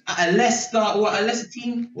Jesus at a Leicester or a Leicester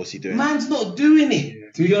team. What's he doing? Man's not doing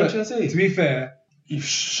it. To Do be you know fair- what I'm trying to To say? be fair, you've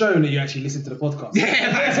shown that you actually listen to the podcast.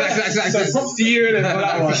 Facts. So props to you innit, for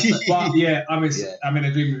that one. But yeah, I'm in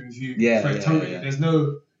agreement with you. Yeah, Frank, yeah, totally. yeah. There's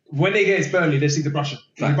no when they get against Burnley, they seem to brush them.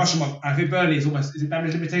 They Facts. brush them up. I think Burnley is almost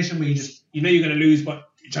damage limitation where you know you're going to lose, but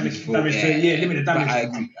you're trying to keep damage limit the damage. But I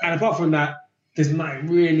agree. And apart from that, there's nothing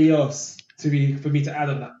really else for me to add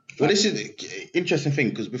on that. Well, this is an interesting thing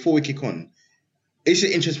because before we kick on, it's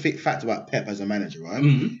an interesting fact about Pep as a manager, right?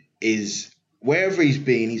 Mhm. Is wherever he's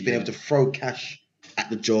been able to throw cash at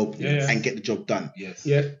the job Yeah. and get the job done. Yes.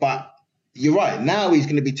 Yeah. But you're right. Now he's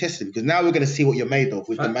going to be tested because now we're going to see what you're made of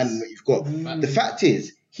with the Facts. man that you've got. Mm. The fact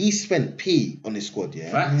is, he spent P on this squad. Yeah,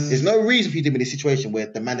 Facts. there's no reason for you to be in a situation where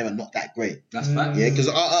the man are not that great. That's facts. Yeah, because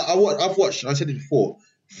I've watched. I said it before.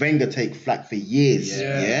 Wenger take flack for years.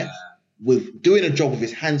 Yeah. Yeah. With doing a job with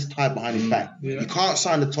his hands tied behind his back. Yeah. You can't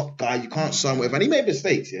sign the top guy. You can't sign whatever. And he made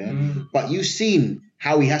mistakes. Yeah. Mm. But you've seen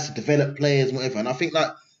how he has to develop players and whatever. And I think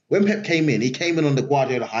that when Pep came in, he came in on the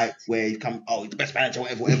Guardiola hype where he's he's the best manager,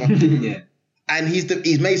 whatever. Yeah. And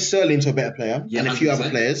he's made Sterling into a better player and a few other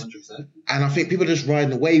 100%, players. 100%. And I think people are just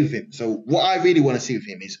riding the wave with him. So what I really want to see with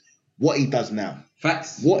him is what he does now.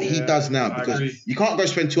 Facts. What he Yeah, does now. I Because agree. you can't go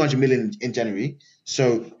spend 200 million in January.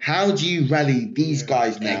 So how do you rally these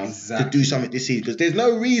guys now Exactly. to do something this season? Because there's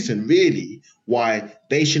no reason really why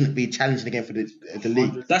they shouldn't be challenging again for the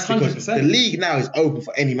league. That's Because 100%. the league now is open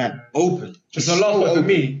for any man. Open. Just It's a last so one for open.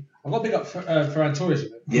 me. I've got to pick up Ferran Torres.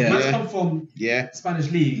 Yeah. Man's Yeah. come from Yeah.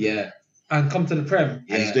 Spanish league Yeah. and come to the Prem,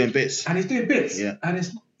 And he's doing bits. and he's doing bits. Yeah. And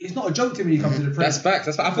it's not a joke to me when you come to the Prem. That's facts.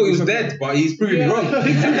 I thought he was dead, but he's proving me wrong.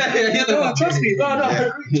 No, trust me. No, I Yeah.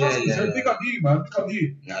 agree. Trust me. Yeah, So yeah. pick up you, man. Pick up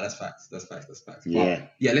you. Nah, that's facts. That's facts. That's facts. Yeah.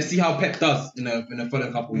 But yeah, let's see how Pep does in the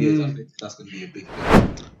following couple of years. I think that's going to be a big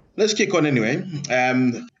thing. Let's kick on anyway.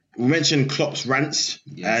 We mentioned Klopp's rants,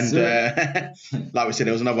 Yes, and like we said,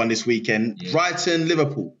 there was another one this weekend. Yeah. Brighton,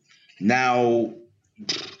 Liverpool. Now,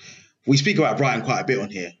 we speak about Brighton quite a bit on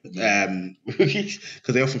here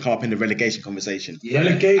because they often come up in the relegation conversation. Yeah.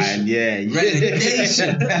 Relegation. And Relegation.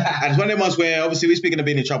 and it's one of them ones where obviously we're speaking of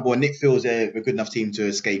being in trouble, and Nick feels they're a good enough team to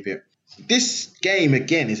escape it. This game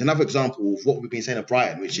again is another example of what we've been saying of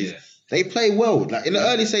Brighton, which is Yeah. they play well. Like in the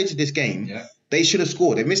early stage of this game, Yeah. they should have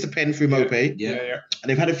scored. They missed a pen through Mope. Yeah. And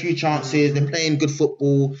they've had a few chances. They're playing good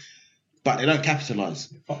football, but they don't capitalise.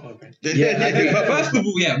 Fuck no, man. Yeah, I think, but first of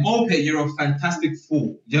all, Mope, you're a fantastic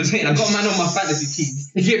fool. You know what I'm saying? I got man on my fantasy team.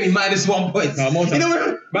 You get me -1 point. No, more You know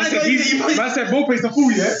what? Man said Mope's the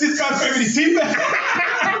fool, yeah? This guy's got him in his team.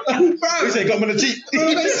 We say got him on the cheap.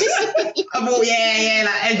 I'm all, like,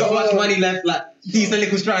 ain't got much money left, like, decent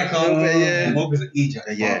little striker. Yeah. Mope's an eject.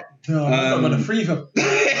 Yeah. No, I'm on a free for.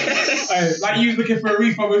 Like you was looking for a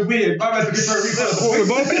refund with weird. My man's looking for a refund with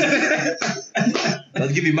Mope.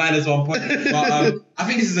 Let's give you -1 point. But I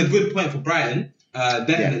think this is a good point for Brighton.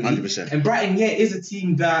 Definitely. Yeah, 100%. And Brighton, is a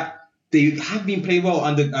team that they have been playing well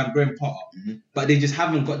under Graham Potter, but they just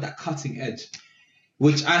haven't got that cutting edge,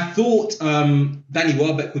 which I thought Danny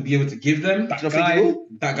Welbeck would be able to give them.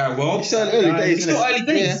 That guy well. It's still early days. It's still early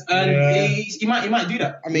days, and he might do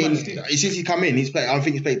that. I mean, since he come in, he's played. I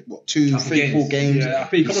think he's played what 2, 3, 4 games. Yeah, I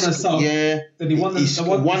think he come on as sub. Yeah, Then he won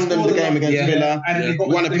the game against Villa. And then he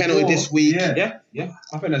won a penalty this week. Yeah.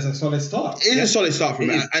 I think that's a solid start. It is a solid start from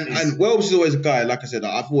him. And Welbs is always a guy, like I said,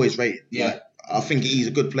 that I've always rated. Yeah. Like, I think he's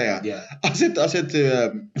a good player. Yeah. I said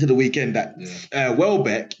to the weekend that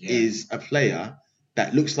Welbeck is a player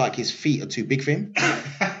that looks like his feet are too big for him,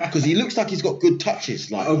 because he looks like he's got good touches.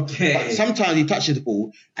 Like, but sometimes he touches the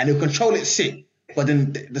ball and he'll control it sick, but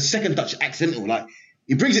then the second touch is accidental. Like,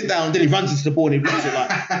 he brings it down, then he runs into the ball and he blocks it. Like,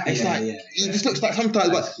 he just looks like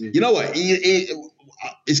sometimes. But you know what?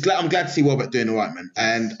 I'm glad to see Welbeck doing all right, man.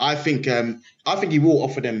 And I think he will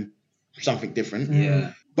offer them something different.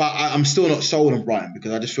 Yeah. But I'm still not sold on Brighton,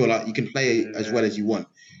 because I just feel like you can play as well as you want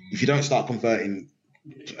if you don't start converting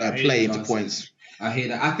play into points. I hear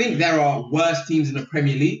that. I think there are worse teams in the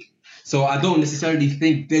Premier League, so I don't necessarily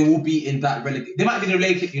think they will be in that relegation. They might be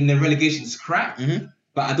in the relegation scrap,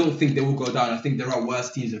 but I don't think they will go down. I think there are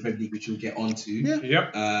worse teams in the Premier League, which we'll get onto. Yeah.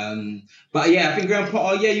 Yep. But yeah, I think Graham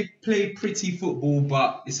Potter, you play pretty football,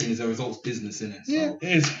 but listen, it's a results business, isn't it? So. Yeah,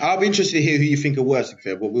 it is. I'll be interested to hear who you think are worse,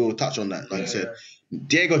 but we will touch on that. Like I said,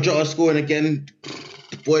 Diego Jota scoring again.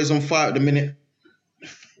 The boys on fire at the minute.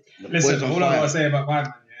 Listen, all I want to say about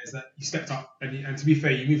Bayern is that you stepped up, and to be fair,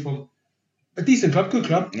 you moved from a decent club, good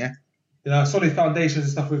club, solid foundations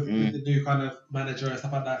and stuff with the new kind of manager and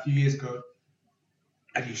stuff like that a few years ago,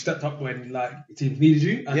 and you stepped up when like the team needed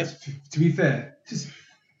you. And to be fair, just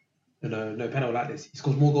no penalty like this. He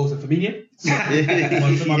scores more goals than Firmino. No,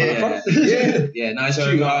 it's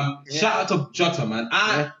true. Shout out to Jota, man.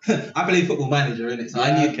 I play Football Manager, innit? So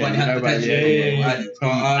I knew when he had potential.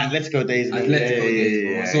 Atletico days.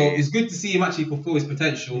 So it's good to see him actually fulfill his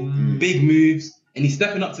potential. Big moves, and he's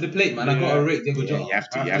stepping up to the plate, man. I got to rate Diego Jota.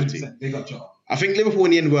 You have to. Big up Jota. I think Liverpool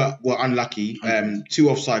in the end were unlucky. 2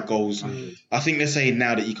 offside goals. I think they're saying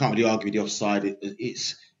now that you can't really argue with the offside.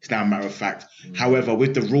 It's now a matter of fact. However,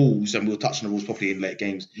 with the rules, and we'll touch on the rules properly in late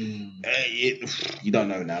games, you don't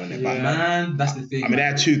know now, innit? But, man, that's the thing. I mean,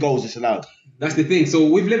 there are 2 goals disallowed. That's the thing. So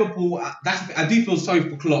with Liverpool, I do feel sorry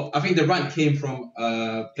for Klopp. I think the rant came from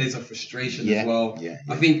place of frustration as well.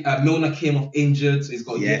 I think Milner came off injured, so he's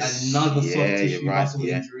got yet another soft tissue muscle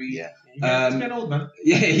injury. He's getting old, man.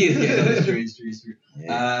 Yeah, he is getting old. It's true.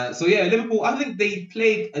 So Liverpool, I think they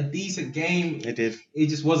played a decent game. They did. It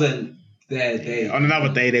just wasn't their day. On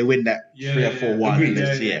another day, they win that 3 or 4-1. Agreed.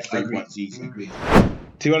 3 points easy. Agreed.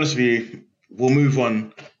 To be honest with you, we'll move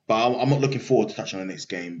on. But I'm not looking forward to touching on the next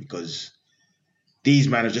game, because these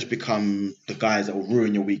men have just become the guys that will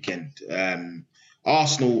ruin your weekend.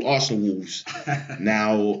 Arsenal Wolves.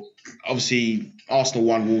 Now, obviously, Arsenal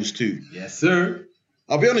won, Wolves 2. Yes, sir.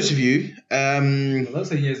 I'll be honest with you. Don't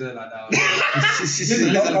say years like that.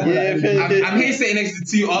 I'm here sitting next to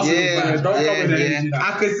 2 Arsenal fans. Don't come with energy.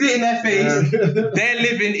 I could see it in their face. They're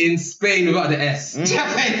living in Spain without the S. Man, I'm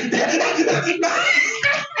hurting, bro.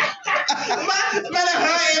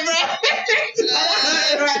 I'm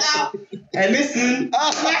hurting right now. And listen.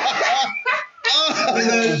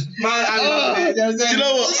 Do you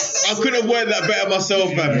know what? I couldn't have worded that better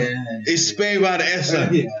myself, man. It's Spain by the S.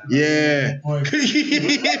 Yeah.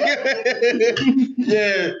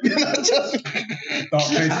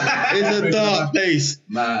 It's a dark place.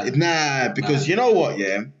 Nah, because you know what,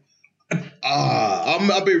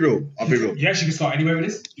 I'll be real. You actually can start anywhere with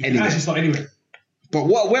this. You can actually start anywhere. But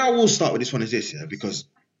where I will start with this one is this, because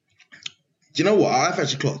do you know what? I've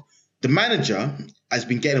actually clocked. The manager has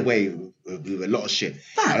been getting away with a lot of shit.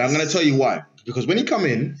 And I'm going to tell you why. Because when he come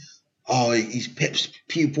in, he's Pep's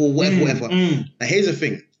pupil, whatever. Now, here's the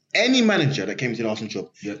thing. Any manager that came into the Arsenal job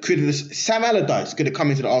could have... Sam Allardyce could have come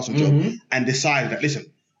into the Arsenal job and decided that, listen,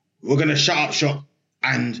 we're going to shut up shop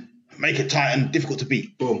and make it tight and difficult to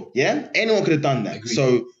beat. Boom. Yeah? Anyone could have done that. Agreed.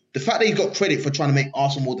 So the fact that he's got credit for trying to make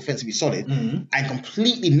Arsenal more defensively solid and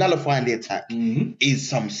completely nullifying the attack is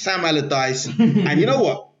some Sam Allardyce. And you know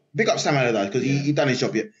what? Big up Sam Allardyce, because he done his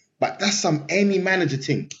job yet. But that's some any manager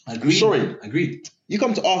thing. Agreed. You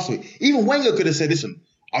come to Arsenal, even Wenger could have said, listen,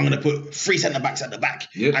 I'm going to put 3 centre-backs at the back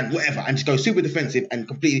and whatever, and just go super defensive and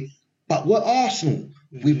completely... But we're Arsenal.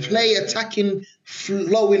 We play attacking,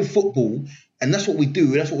 flowing football, and that's what we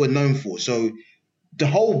do. That's what we're known for. So the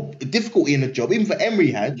whole difficulty in the job, even for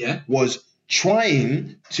Emery was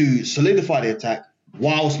trying to solidify the attack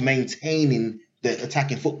whilst maintaining the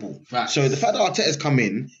attacking football. Facts. So the fact that Arteta's come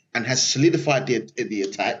in and has solidified the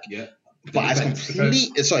attack, but has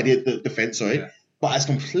the defense, but has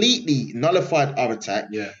completely nullified our attack.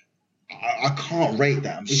 Yeah. I can't rate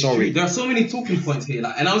that. I'm It's sorry. true. There are so many talking points here.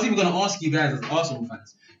 Like, and I was even going to ask you guys as Arsenal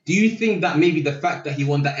fans, do you think that maybe the fact that he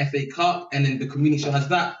won that FA Cup and then the Community Shield, has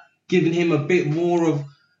that given him a bit more of...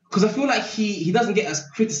 Because I feel like he doesn't get as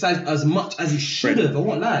criticised as much as he should have. I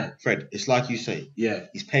won't lie. Fred, it's like you say. Yeah.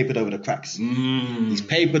 He's papered over the cracks. He's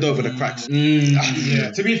papered over the cracks.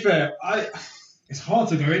 Yeah. To be fair, it's hard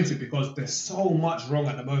to go into because there's so much wrong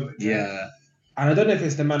at the moment. Yeah. And I don't know if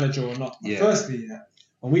it's the manager or not. But Yeah. firstly,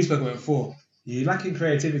 when we spoke about it before, you're lacking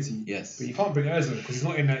creativity. Yes. But you can't bring Ozil because he's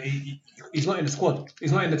not in he's not in the squad.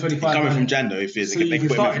 He's not in the 25. Coming from Jan, though, if So they you can put him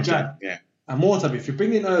start in in from Jan. Yeah. And more time, if you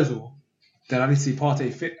bring in Ozil, then I need to see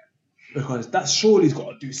Partey fit because that surely's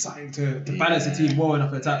got to do something to balance the team well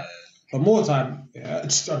enough attack. But more time,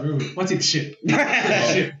 my team's shit.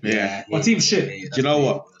 Shit. Yeah. My team's shit. Do you know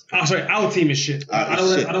what? Oh, sorry, our team is shit. I don't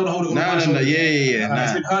want to hold it all on my No, shoulders. yeah.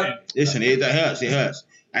 It's been hurting. Listen, it hurts.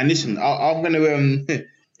 And listen, I'm going to,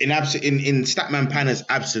 in Statman Panna's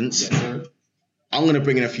absence, I'm going to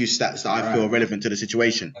bring in a few stats that I feel are relevant to the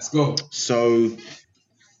situation. Let's go. So,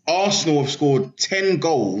 Arsenal have scored 10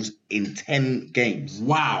 goals in 10 games.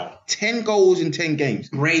 Wow. 10 goals in 10 games.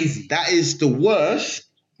 Crazy. That is the worst,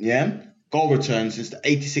 goal return since the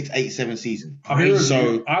 86-87 season.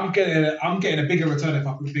 So I'm getting a bigger return if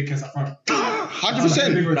I put Big Kes up front.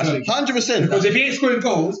 100%. 100%. Because if he ain't scoring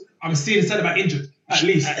goals, I'm seeing centre back injured. At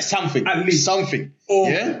least. Something. At least. Something. Or,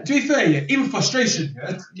 to be fair, even frustration.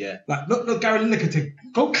 Yeah. Like, look Gary Lineker thing.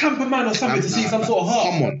 Go camp a man or something to see some sort of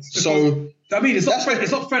heart. Come on. So... I mean, it's not Fred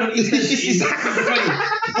on East End.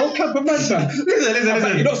 Don't camp a man, son.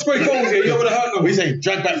 Listen. You're not scoring goals here. You don't want to hurt them. What are you saying?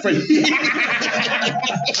 Drag back Fred.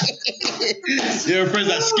 You're a Fred's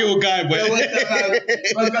that skill guy, boy.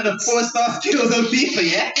 What's got the 4-star skills on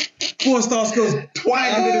FIFA, yeah? 4-star skills.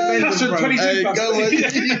 Twice in the defense, bro. 22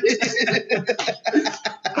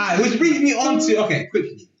 Alright, which brings me on to,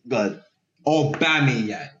 quickly. Good.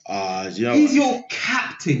 Aubameyang. You know He's your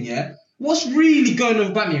captain, yeah? What's really going on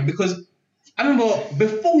with Aubameyang? Because I remember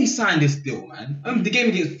before he signed this deal, man, the game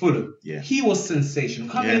against Fulham, he was sensational.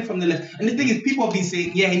 Coming in from the left. And the thing is, people have been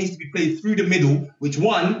saying, he needs to be played through the middle, which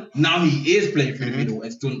one, now he is playing through the middle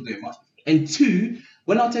and still not doing much. And two,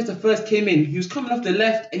 when Arteta first came in, he was coming off the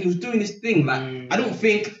left and he was doing this thing. Like, I don't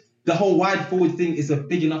think the whole wide forward thing is a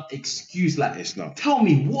big enough excuse. Like, it's not. Tell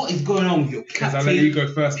me, what is going on with your captain, I'll let you go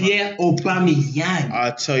first, Pierre Aubameyang?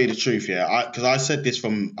 I'll tell you the truth, because I said this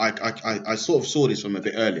from, I sort of saw this from a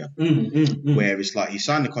bit earlier, where it's like he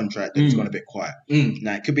signed the contract and it's gone a bit quiet.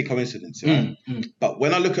 Now, it could be coincidence, right? But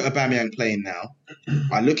when I look at Aubameyang playing now,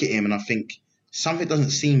 I look at him and I think something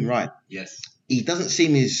doesn't seem right. Yes. He doesn't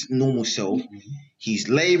seem his normal self. He's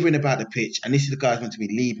labouring about the pitch, and this is the guy who's meant to be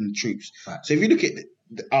leading the troops. Right. So if you look at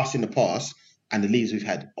us in the past and the leaders we've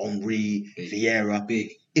had, Henry, Vieira.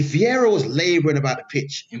 Big. If Vieira was labouring about the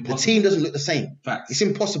pitch, the team doesn't look the same. Facts. It's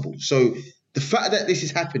impossible. So the fact that this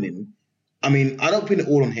is happening, I mean, I don't put it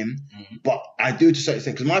all on him, but I do to a certain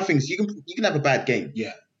extent. Because my thing is, you can have a bad game,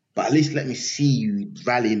 but at least let me see you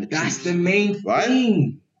rally in the troops. That's the main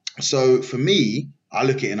thing. So for me, I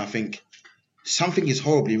look at it and I think something is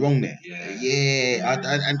horribly wrong there. And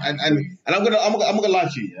I'm gonna lie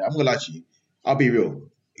to you. I'm gonna lie to you. I'll be real.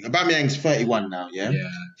 Aubameyang's 31 now, A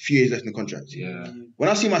few years left in the contract. When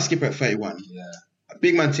I see my skipper at 31, a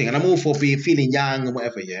big man thing, and I'm all for feeling young and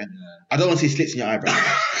whatever, I don't want to see slits in your eyebrows.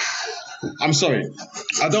 I'm sorry.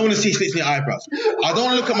 I don't want to see slits in your eyebrows. I don't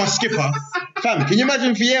want to look at my skipper. Fam, can you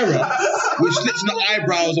imagine Vieira with slits in the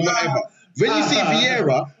eyebrows and whatever? When you see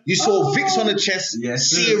Vieira, you saw Vicks on the chest,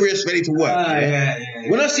 serious, ready to work.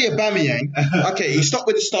 When I see Aubameyang, he stopped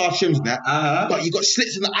with the star trims and that, but you got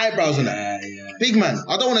slits in the eyebrows and that. Big man,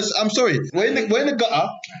 I don't want to. I'm sorry, we're in the gutter,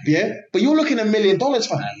 but you're looking $1 million,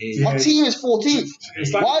 fam. My team is 14th.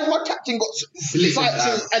 Why has my captain got slits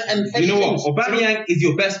and you know what? Aubameyang is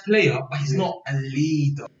your best player, but he's not a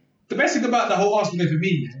leader. The best thing about the whole Arsenal game for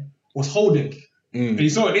me was holding. And you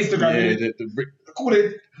saw it on Instagram. I called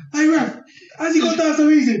it, hey ref, how's he got down so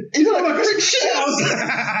easy? He's not like a brick shit house.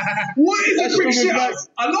 What is a brick shit house?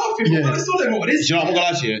 I laugh at him. I saw them. What is? You know, I'm not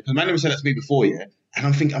gonna lie to you, because man never said that to me before, and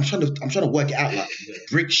I'm thinking, I'm trying to work it out like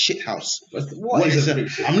brick shit house. What is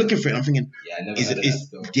it? I'm looking for it. I'm thinking, because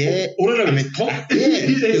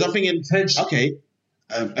I'm thinking, okay.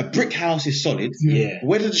 A brick house is solid.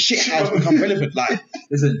 Where did the shit house become relevant? Like,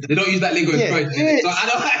 listen, they don't use that lingo in Croydon. So I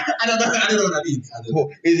don't know what that means.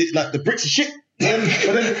 Is it like the bricks are shit? But then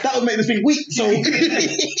that would make the thing weak. So I'm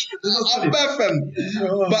bad, fam.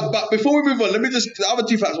 But before we move on, let me just, the other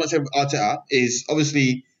two facts I want to say about Arteta is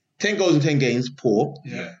obviously 10 goals in 10 games, poor.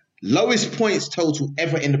 Lowest points total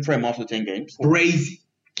ever in the Prem after 10 games. Crazy.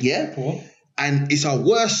 Poor. and it's our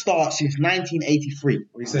worst start since 1983.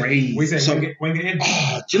 We say So- Wenger in. Do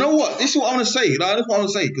you know what? This is what I want to say. Like, this is what I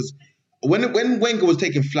want to say because when Wenger was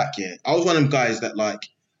taking flack, I was one of them guys that like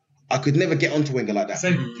I could never get onto Wenger like that.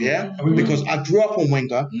 Same. Yeah, because I grew up on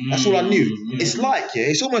Wenger. That's all I knew. It's like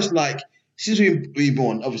it's almost like since we were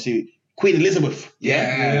born, obviously Queen Elizabeth.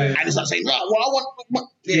 Yeah. And it's like saying, nah, well, I want.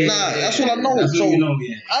 That's all I know. That's So all you know,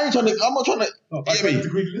 yeah. I'm not trying to. Oh, You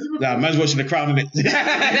get me? Nah, man's watching The Crown, innit?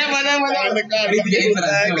 I need to get into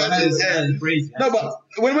that still. Crazy. No, but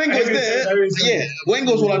when Wenger was there,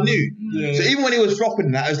 Wenger was all I knew. Yeah. So even when he was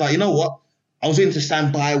flopping that, I was like, you know what? I was willing to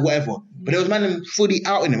stand by, whatever. But there was man fully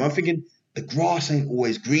out in him. I'm thinking, the grass ain't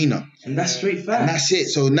always greener. And that's straight fact. And that's it.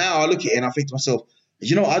 So now I look at it and I think to myself,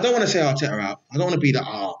 you know, I don't want to say Arteta out. I don't want to be the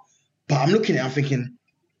but I'm looking at it, I'm thinking,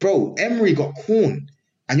 bro, Emery got corned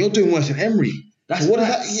and you're doing worse than Emery. That's so what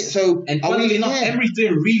facts. does that? So And are we funnily enough, here? Emery's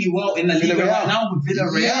doing really well in the Liga Villarreal. right now with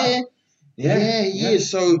Villarreal. Yeah, he is.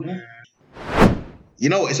 So, you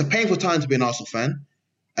know, it's a painful time to be an Arsenal fan.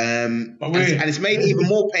 And it's made even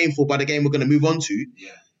more painful by the game we're going to move on to,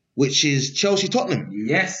 which is Chelsea-Tottenham.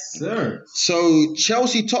 Yes, sir. So,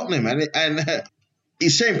 Chelsea-Tottenham, and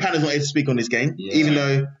it's shame Panna's not able to speak on this game, even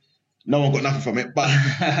though no one got nothing from it. But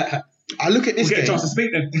I look at this We'll get a game. chance to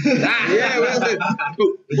speak then.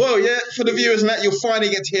 Well, for the viewers and that, you'll finally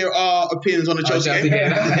get to hear our opinions on the Chelsea Chelsea game.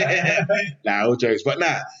 game. Nah, all jokes. But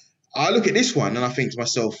I look at this one and I think to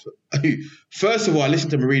myself, first of all, I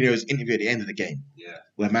listened to Mourinho's interview at the end of the game,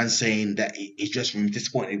 where man's saying that he's just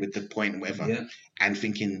disappointed with the point and whatever, and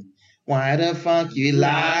thinking, why the fuck you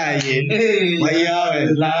lying? Why you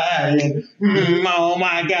always lying? Oh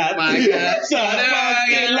my God. Stop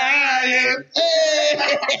fucking lying.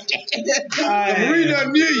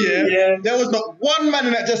 Mourinho knew, there was not one man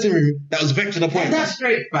in that dressing room that was vexed to the point. That's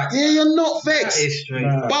straight fact. Yeah, you're not vexed. That is straight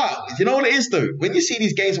fact. But you know what it is though? When you see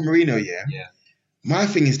these games from Mourinho, my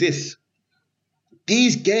thing is this.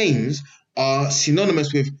 These games are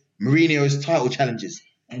synonymous with Mourinho's title challenges.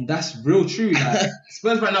 And that's real true. Like,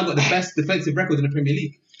 Spurs right now got the best defensive record in the Premier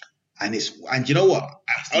League. And you know what?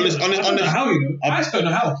 I don't know how, I just don't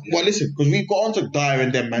know how. Well, listen, because we've got onto Dyer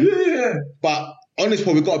and them, man. Yeah. But on this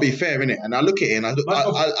point, we've got to be fair, innit? And I look at it and I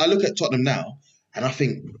look at Tottenham now and I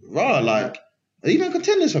think, like, are they even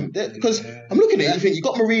contenders from them? Because I'm looking at it, you think you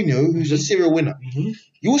got Mourinho, who's a serial winner. Mm-hmm.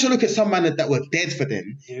 You also look at some men that were dead for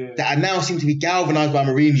them, that are now seem to be galvanised by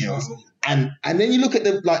Mourinho. And then you look at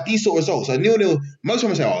these sort of results. So 0-0, most of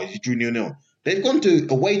them say, oh, you drew 0-0. They've gone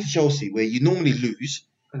away to Chelsea where you normally lose,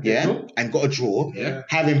 and got a draw,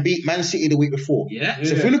 having beat Man City the week before. Yeah.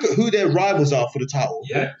 So if we look at who their rivals are for the title,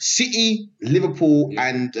 City, Liverpool,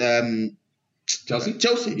 and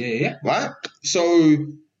Chelsea. Yeah. Right? So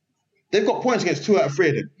they've got points against 2 out of 3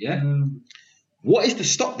 of them. Yeah. What is to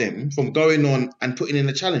stop them from going on and putting in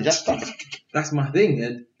a challenge? That's my thing.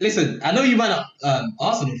 And listen, I know you might not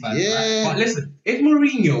Arsenal fans, right? But listen, if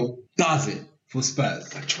Mourinho does it for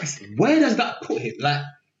Spurs, where does that put him? Like,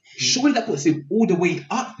 surely that puts him all the way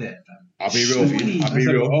up there, fam. I'll be real with you. I'll be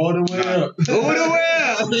real. All the way up. All the way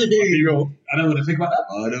up. I'll be real. I don't want to think about that.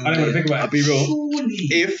 I don't want to think about it. I'll be real. Surely.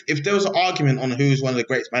 If there was an argument on who's one of the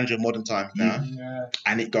greatest managers of modern times now,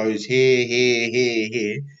 and it goes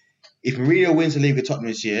here, if Mourinho wins the league with Tottenham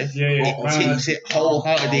this year, it tips it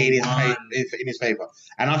wholeheartedly in his favour.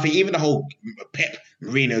 And I think even the whole Pep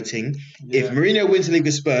Mourinho thing, if Mourinho wins the league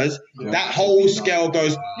with Spurs, that whole scale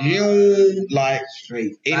goes like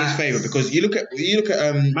straight in his favour. Because you look at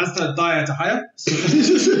man's turned Dyer to higher.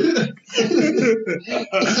 There's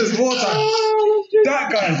more time. That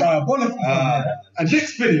guy is diabolical. And Nick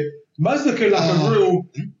Phillips, man's looking like a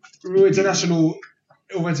real international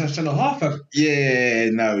half. Yeah,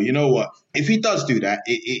 no, you know what? If he does do that,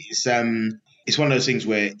 it's one of those things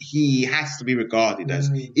where he has to be regarded as,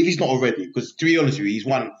 if he's not already, because to be honest with you, he's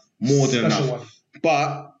won more than enough.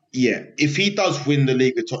 But yeah, if he does win the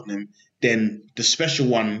league with Tottenham, then the special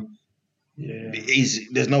one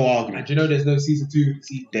there's no argument. And do you know there's no season 2?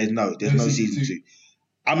 There's no season 2.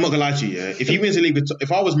 I'm not gonna lie to you. If he wins the league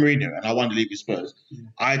if I was Mourinho and I won the league with Spurs,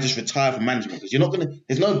 I just retire from management because you're not gonna.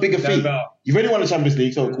 There's no bigger feat. You've already won the Champions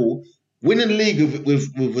League, so cool. Winning the league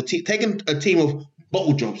with a taking a team of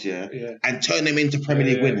bottle jobs, and turn them into Premier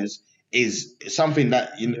League winners is something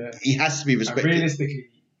that he has to be respected. And realistically,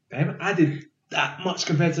 they haven't added that much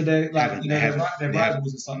compared to their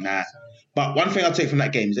rivals and stuff. Nah. But one thing I'll take from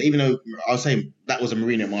that game is that even though I was saying that was a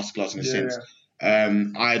Mourinho masterclass in a sense.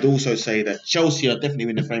 I'd also say that Chelsea are definitely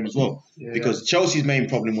in the frame as well because Chelsea's main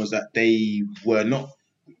problem was that they were not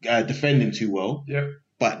defending too well,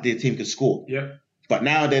 but their team could score. But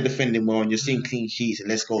now they're defending well, and you're seeing clean sheets and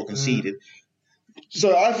less goals conceded.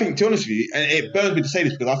 So I think, to be honest with you, and it burns me to say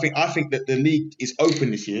this because I think that the league is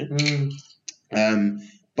open this year.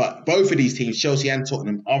 But both of these teams, Chelsea and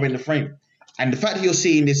Tottenham, are in the frame. And the fact that you're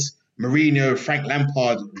seeing this Mourinho, Frank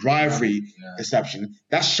Lampard rivalry establishing,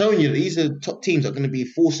 that's showing you that these are top teams that are going to be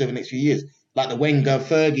forced over the next few years. Like the Wenger,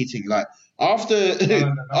 Fergie thing. Like after,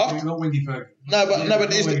 not Wendy Fergie. I'm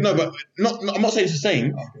not saying it's the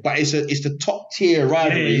same, but it's the top tier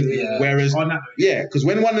rivalry. Whereas, because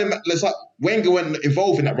when one of them, it's like Wenger went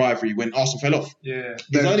involved in that rivalry when Arsenal fell off. Yeah,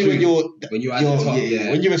 it's only when you're at the top,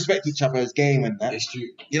 when you respect each other's game and that. It's true.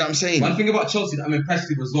 You know what I'm saying? One thing about Chelsea that I'm impressed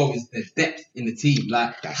with as well is the depth in the team.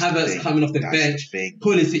 Like Havertz coming off the bench,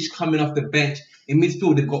 Pulisic coming off the bench. In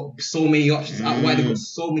midfield, they've got so many options. Out wide, they've got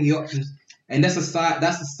so many options. And that's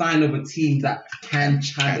a sign of a team that can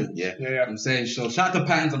challenge. I'm saying, so shout out to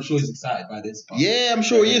Patton. I'm sure he's excited by this. Yeah, I'm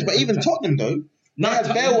sure he is. But even Tottenham, though, they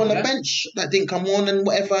had Bale on the bench that didn't come on and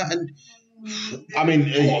whatever. And I mean,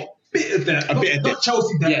 a bit of depth. Not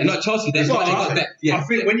Chelsea depth. Yeah, not Chelsea depth. But depth. Yeah. I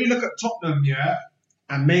think when you look at Tottenham,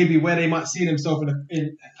 and maybe where they might see themselves I'm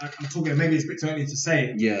talking, maybe it's a bit too early to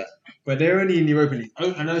say. Yeah. But they're only in the Europa League.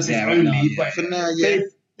 I know it's but for now,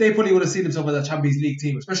 they probably want to see themselves as a Champions League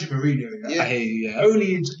team, especially Mourinho. I hear you,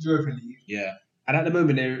 Only in Europa League. Yeah. And at the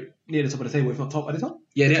moment, they're near the top of the table, if not top. Are they top?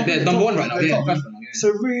 Yeah, they're number one right now. Yeah. So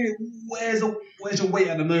really, where's your weight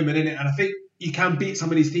at the moment, innit? And I think you can beat some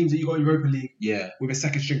of these teams that you got in Europa League with a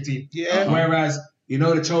second string team. Yeah. Whereas, the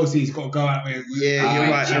Chelsea's got to go out with. Yeah, you're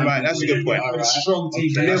right. That's a good point. With a strong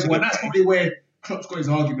team. Okay, that's probably where Klopp's got his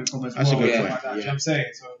argument from as well. That's a good point. Like that, you know what I'm saying?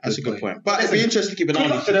 So, that's a good point. But it'd be interesting to keep an eye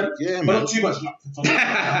on them. Yeah, man. But not too much luck.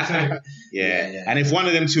 Yeah. And if one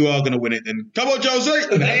of them two are going to win it, then come on, Jose.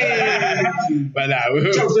 But now,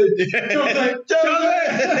 Jose.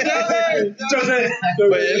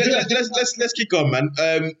 But let's kick on, man.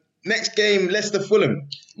 Next game, Leicester Fulham.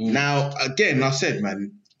 Now, again, I said,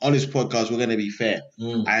 man, on this podcast, we're going to be fair.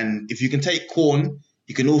 And if you can take corn,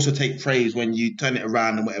 you can also take praise when you turn it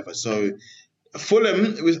around and whatever. So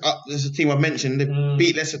Fulham, there's a team I mentioned, they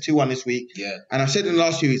beat Leicester 2-1 this week. Yeah. And I've said in the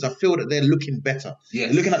last few weeks, I feel that they're looking better. Yes.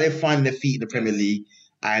 They're looking like they're finding their feet in the Premier League.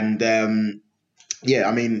 And I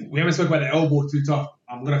mean, we haven't spoken about the elbow too tough.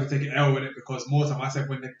 I'm going to have to take an L with it because more time I said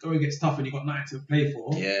when the going gets tough and you've got nothing to play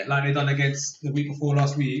for, like they done against the week before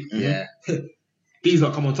last week, he's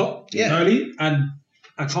got come on top early and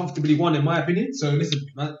comfortably won, in my opinion. So listen,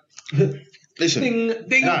 man. Listen.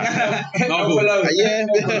 Ding. Elbow below.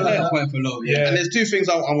 Point below. Yeah. And there's two things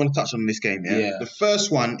I want to touch on in this game. Yeah. The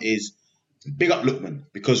first one is big up Lookman,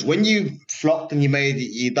 because when you flopped and you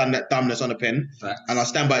done that dumbness on the pen, and I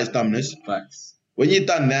stand by his dumbness. Facts. When you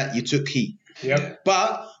done that, you took heat. Yep.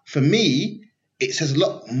 But for me, it says a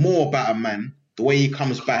lot more about a man, the way he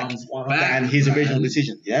comes back than his original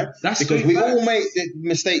decision. Yeah. That's because we all make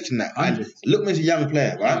mistakes in that. And Lookman's a young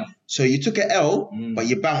player, right? So you took an L, but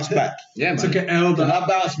you bounced back. Yeah, man. Took an L, but I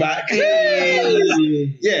bounced back.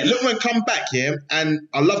 Lookman come back here, and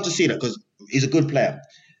I love to see that because he's a good player.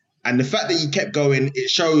 And the fact that he kept going, it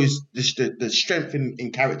shows the strength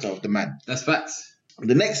in character of the man. That's facts.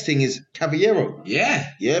 The next thing is Caballero.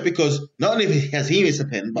 Yeah, because not only has he missed a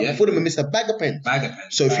pen, but Fulham missed a bag of pens.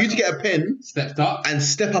 So if you to get a pen, stepped up and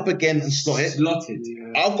step up again and slot it, slotted.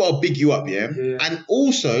 I've got to big you up, And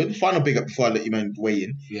also, the final big up before I let you man weigh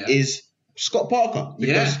in is Scott Parker.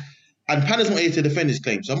 Because, and Panna's not here to defend his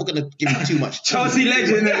claim, so I'm not going to give him too much. Chelsea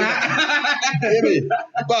legend.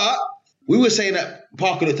 But we were saying that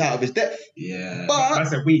Parker looked out of his depth. Yeah. But I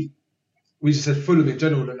said we just said Fulham in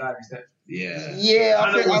general looked out of his depth. I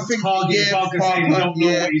think Parker saying he don't know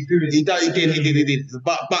what he's doing. He did.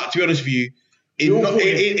 But to be honest with you, in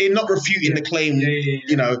not refuting the claim,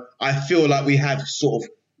 you know, I feel like we have sort of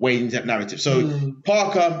weighed into that narrative. So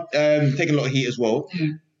Parker taking a lot of heat as well.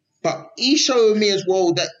 But he showed me as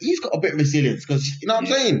well that he's got a bit of resilience because, you know what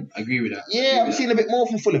I'm saying? I agree with that. Yeah, I'm seeing a bit more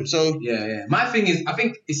from Fulham. So My thing is, I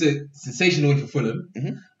think it's a sensational win for Fulham.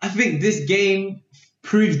 I think this game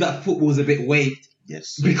proves that football's a bit waved.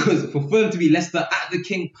 Yes. Because for Fulham to be Leicester at the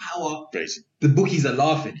King Power, the bookies are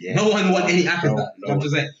laughing. No one want any act of that. No. I'm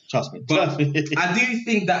just saying. Trust me. But I do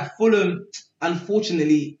think that Fulham,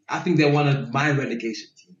 unfortunately, I think they're one of my relegation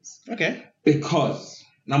teams. Okay. Because,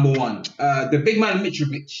 number one, the big man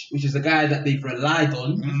Mitrovic, which is a guy that they've relied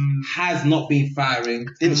on, has not been firing.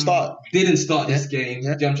 Didn't start this game. Do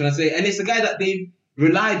you know what I'm trying to say? And it's a guy that they've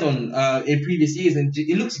relied on in previous years, and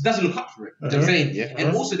it doesn't look up for it. You know what I'm saying?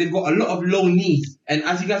 And also they've got a lot of low knees, and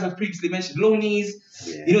as you guys have previously mentioned, low knees.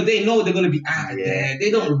 You know, they know they're going to be out there. They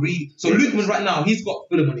don't read. So Lookman right now, he's got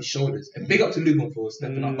Fulham on his shoulders, and big up to Lookman for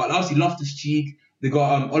stepping up. But obviously Loftus-Cheek, They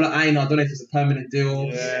got Ola Aina. I don't know if it's a permanent deal.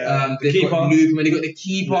 Yeah. They've got Luke, and they got the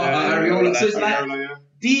keeper Areola. So it's like Areola, yeah.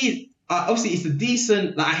 these. Obviously, it's a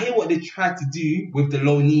decent. Like I hear what they tried to do with the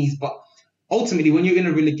low knees, but ultimately, when you're in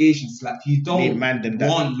a relegation slap, you don't Need man them that-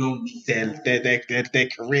 want low knees. Their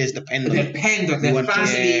careers depend on it. Depend on You their want to-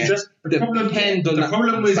 family. yeah. Just the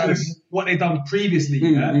problem was with what they done previously,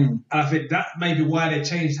 and I think that may be why they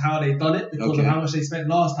changed how they done it because of how much they spent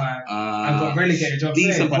last time and got relegated. You know what I'm saying?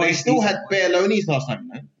 decent But they point, still decent had bare loanies last time,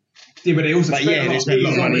 man. Yeah, but they also But spent yeah, a lot they of spent a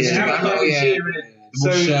lot of money, They yeah. haven't done this year, innit?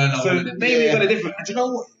 So Sherlock, maybe yeah. they got a different. And do you know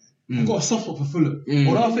what? I've got a soft spot for Fulham.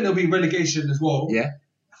 Although I think there'll be relegation as well. Yeah.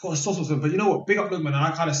 I've got a soft spot for them. But you know what? Big up Lookman, and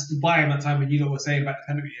I kind of stood by him that time when you lot were saying about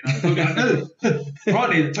the penalty. And I know.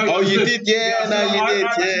 Rodney, Oh, you did? Yeah, no, you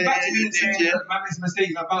did. Yeah. Man makes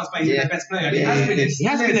mistakes. I bounce back. He's their best player. Yeah. He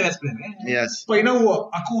has been the best player. Yes. But you know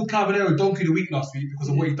what? I called Cavallero donkey of the week last week because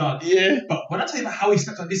of what he done. Yeah. But when I tell you about how he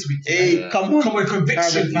stepped on this week, Hey, come on. come with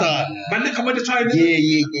conviction, man. Character. Man, come on to try and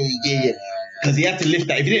Yeah. Because he had to lift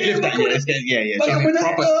that. If he didn't lift that, yeah. Man, come with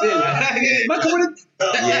Proper the- Man, come with the-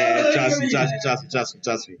 Yeah,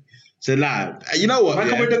 trust me. So, you know what? Man,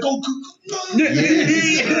 come with the Goku.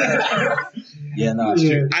 Yeah, no, it's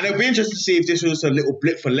true. And it'll be interesting to see if this was a little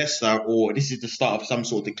blip for Leicester or this is the start of some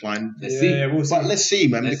sort of decline. Let's see. Yeah, we'll see. But let's see,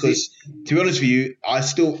 man, Let's because to be honest with you,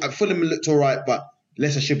 Fulham looked all right, but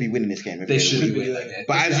Leicester should be winning this game. They should be.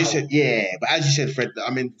 But as you said, Fred,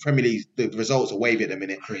 I mean, Premier League, the results are wavy at the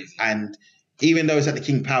minute. Crazy. And even though it's at the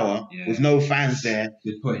King Power, with no fans there,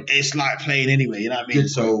 Good point. it's like playing anyway, you know what I mean?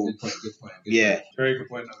 Good point. Yeah. Very good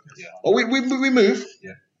point. Oh, we move.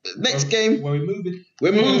 Yeah. Next game, Where we moving?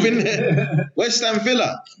 we're moving. West Ham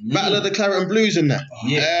Villa, Battle of the Claret and Blues and that.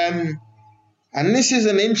 Yeah. And this is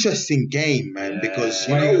an interesting game, man, because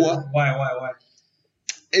you know what? Why?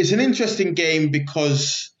 It's an interesting game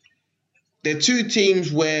because they're two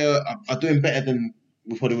teams where are doing better than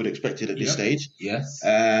we probably would have expected at this stage. Yes.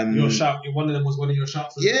 Your shout. One of them was one of your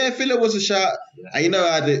shouts. Yeah, Villa was a shout. Yeah. And you know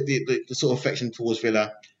I had the sort of affection towards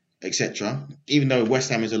Villa, etc. Even though West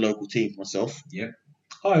Ham is a local team for myself. Yep.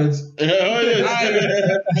 Irons.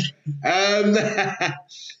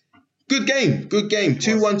 Good game.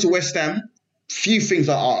 2-1 to West Ham. Few things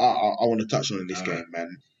I want to touch on in this game,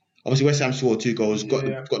 man. Obviously, West Ham scored 2 goals, got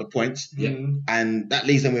the points, and that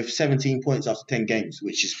leaves them with 17 points after 10 games,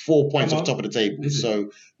 which is 4 points off top of the table.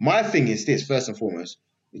 So my thing is this: first and foremost,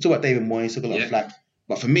 we talk about David Moyes, took a lot of flack,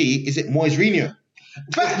 but for me, is it Moyes-Rino?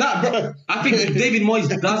 Bro, I think David Moyes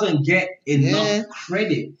doesn't get enough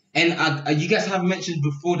credit. And you guys have mentioned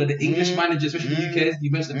before that the English managers, especially UK,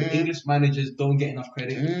 you mentioned that the English managers don't get enough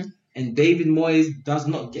credit. And David Moyes does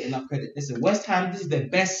not get enough credit. Listen, West Ham, this is their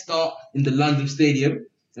best start in the London Stadium.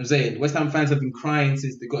 I'm saying West Ham fans have been crying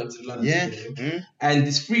since they got into the London Stadium. And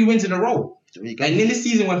it's 3 wins in a row. And in this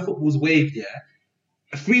season when football's waved,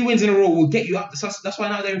 3 wins in a row will get you up. That's why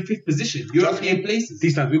now they're in 5th position. European places.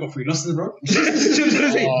 These times we got 3 losses, bro.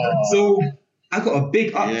 So I got a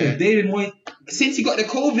big up to David Moyes. Since he got the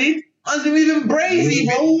COVID, I'm even brazy,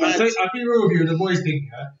 bro. I'll be real with you. The Moyes thing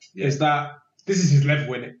is that this is his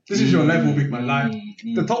level, innit? This is your level, big man. Like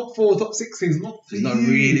the top 4, top 6 things, not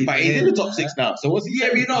really. But he's in the top 6 now. So what's he? Yeah,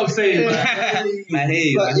 but you know what I'm saying, man. I hear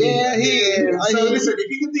you. So listen,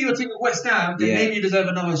 if you can do your thing with West Ham, then maybe you deserve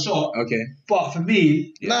another shot. Okay. But for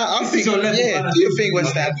me, I this think is your level. do you think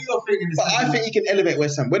West Ham? Do your thing in this But I level. think he can elevate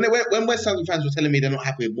West Ham. When West Ham fans were telling me they're not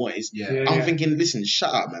happy with Moyes, I'm thinking, listen,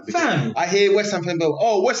 shut up, man. Because I hear West Ham fans go,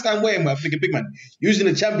 "Oh, West Ham way," I'm thinking, big man, you was in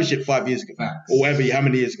the Championship 5 years ago, or whatever, how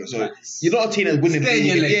many years ago. So you're not a team that's winning. Stay in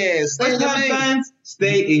your lane. Yeah, stay in West your Ham lane. fans,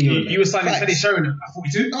 stay in your lane. You were signing Facts. Teddy Sheringham at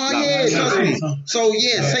 42. Oh yeah, trust me. So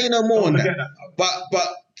say no more on that. But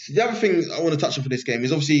the other thing I want to touch on for this game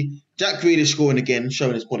is obviously Jack Grealish scoring again,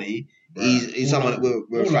 showing his quality. He's someone that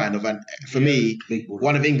we're a fan of, and for me,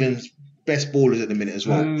 one of England's best ballers at the minute as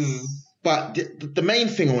well. But the main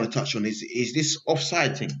thing I want to touch on is this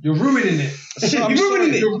offside thing. You're ruining it. You're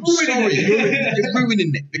ruining it.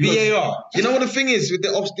 Because VAR. you know what the thing is with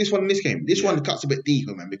this one in this game? This one cuts a bit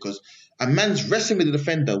deeper, man, because a man's wrestling with the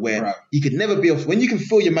defender where you could never be off. When you can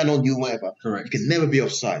feel your man on you, whatever, you can never be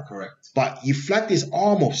offside. Correct. But you flagged his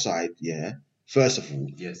arm offside, first of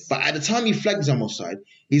all. Yes. But at the time he flagged his arm offside,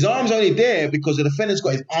 his arm's only there because the defender's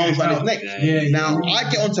got his arms around his neck. Now, I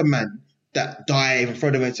get onto man that dive and throw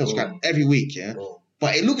them themselves every week,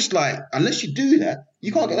 But it looks like, unless you do that,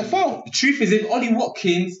 you can't get a foul. The truth is, if Ollie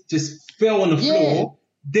Watkins just fell on the floor,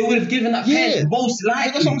 they would have given that pen most likely.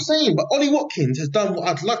 Yeah, that's what I'm saying. But Ollie Watkins has done what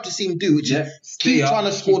I'd love to see him do, which is keep trying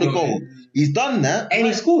to score the goal. He's done that. And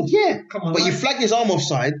he scored. Yeah. Come on, but you flag his arm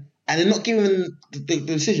offside and they're not giving him the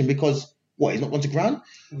decision because What? He's not gone to ground?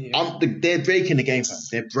 Yeah. They're breaking the game, fam.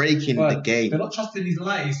 They're breaking the game. They're not trusting these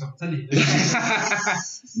lighties, I'm telling you.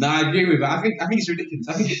 No, I agree with it. I think it's ridiculous.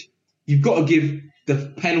 I think you've got to give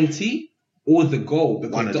the penalty or the goal,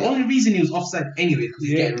 because the only reason he was offside anyway because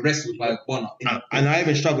he's getting wrestled by Bonner. And I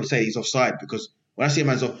even struggle to say he's offside because when I see a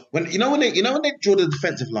man's off, when they draw the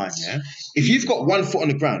defensive line, yeah. If you've got 1 foot on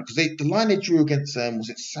the ground, because the line they drew against was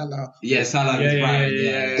it Salah? Yeah, Salah was right.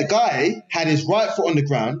 Yeah. The guy had his right foot on the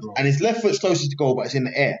ground and his left foot's closest to goal, but it's in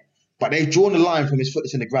the air. But they've drawn the line from his foot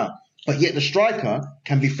that's in the ground. But yet the striker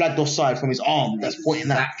can be flagged offside from his arm that's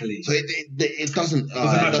pointing out. Exactly. So it doesn't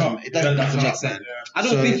make sense. I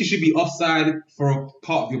don't think you should be offside for a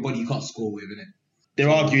part of your body you can't score with, innit? They're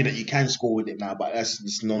arguing that you can score with it now, but that's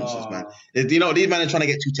just nonsense, man. You know, these men are trying to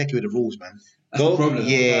get too techie with the rules, man. That's the problem.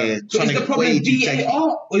 Yeah. So is the problem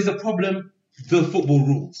VAR or is the problem the football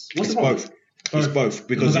rules? What's the problem? It's both.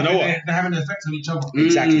 Because you know what? They're having an effect on each other.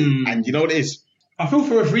 Exactly. And you know what it is? I feel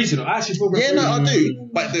for referees, I actually feel for referees. Yeah, no, I do.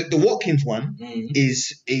 But the Watkins one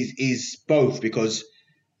is both because,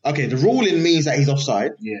 okay, the ruling means that he's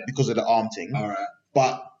offside because of the arm thing. All right.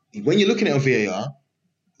 But when you're looking at a VAR,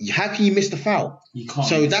 how can you miss the foul? You can't.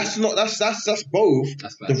 So that's both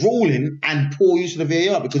the ruling and poor use of the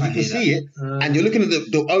VAR because you can see it and you're looking at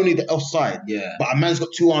only the offside. Yeah. But a man's got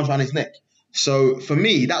 2 arms around his neck. So for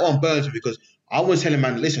me, that one burns me because I was telling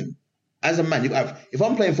man, listen, as a man, if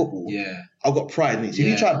I'm playing football, I've got pride in it. So if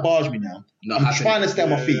you try to barge me now, I'm trying to stay on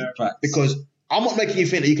my feet because I'm not making you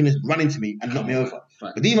think that you can just run into me and knock me over.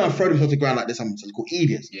 But these man throw themselves to the ground like this, I'm called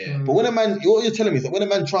idiots. Yeah. But when a man, what you're telling me is that when a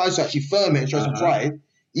man tries to actually firm it and show some pride,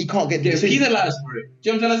 he can't get the decision. Penalised for it. Do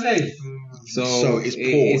you know what I'm trying to say? So it's poor.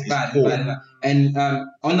 It's bad. And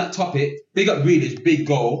on that topic, big up Grealish, big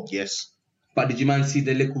goal. Yes. But did you man see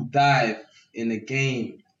the little dive in the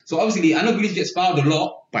game? So obviously, I know Grealish gets fouled a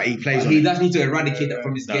lot, but he plays. He does need to eradicate that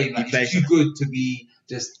from his game. Like, he's too good to be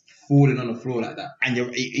just falling on the floor like that. And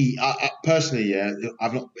personally,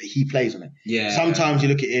 he plays on it. Yeah. Sometimes you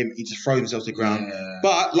look at him, he just throws himself to the ground. Yeah.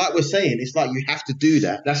 But like we're saying, it's like you have to do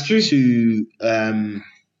that. That's true.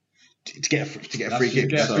 To get a free kick.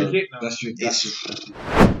 That's true.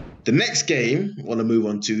 The next game I want to move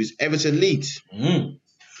on to is Everton Leeds.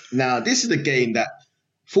 Now, this is a game that,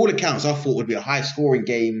 for all accounts, I thought would be a high-scoring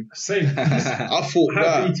game. Same. I thought,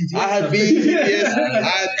 I had BTTS, I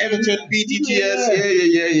had Everton,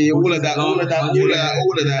 BTTS, all of that. And do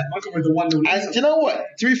you know what?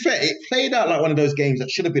 To be fair, it played out like one of those games that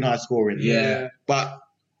should have been high-scoring. Yeah. But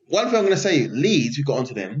one thing I'm going to say, Leeds, we got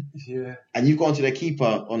onto them. Yeah. And you've got onto their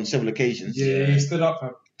keeper on several occasions. Yeah, he stood up.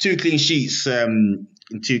 2 clean sheets in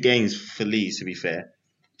 2 games for Leeds, to be fair.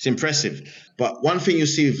 It's impressive. But one thing you'll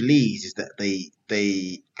see with Leeds is that they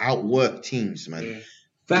outwork teams, man. Yeah.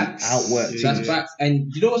 Facts. Outwork teams. That's facts.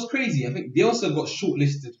 And you know what's crazy? I think they also got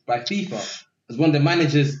shortlisted by FIFA as one of the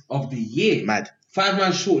managers of the year. Mad.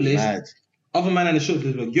 5-man shortlist. Mad. Other man on the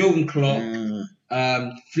shortlist were Jurgen Klopp,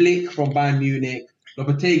 Flick from Bayern Munich,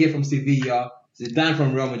 Lopetegui from Sevilla, Zidane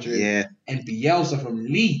from Real Madrid, and Bielsa from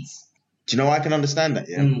Leeds. Do you know I can understand that?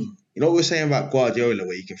 Yeah. You know what we're saying about Guardiola,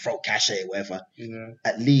 where you can throw cachet or whatever. Yeah.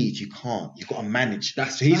 At Leeds, you can't. You've got to manage.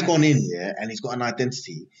 So he's gone in, and he's got an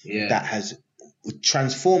identity that has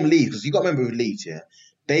transformed Leeds. Because you got to remember with Leeds,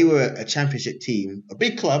 they were a championship team, a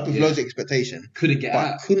big club with loads of expectation. Couldn't get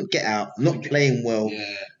out. Not playing well.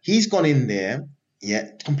 Yeah. He's gone in there,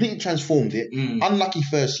 completely transformed it. Unlucky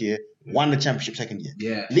first year. Won the championship second year.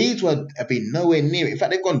 Yeah. Leeds have been nowhere near it. In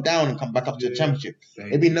fact, they've gone down and come back up to the championship.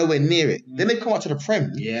 They've been nowhere near it. Then they come up to the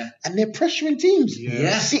Prem. Yeah. And they're pressuring teams.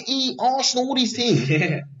 Yeah. City, Arsenal, all these teams.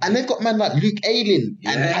 Yeah. And they've got men like Luke Ayling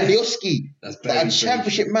and Alioski. That's a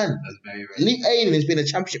championship man. That's very Luke Ayling has been a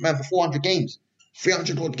championship man for 400 games.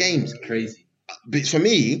 300 odd games. That's crazy. But for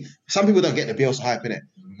me, some people don't get the Bielsa hype in it.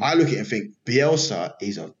 I look at it and think Bielsa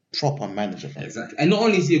is a proper manager. Exactly. And not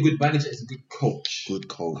only is he a good manager, he's a good coach. Good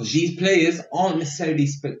coach. Because these players aren't necessarily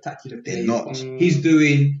spectacular players. They're not. He's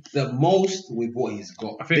doing the most with what he's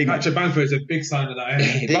got. I think Patrick Bamford is a big sign of that.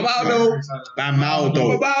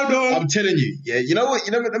 Bamford. I'm telling you. Yeah. You know what?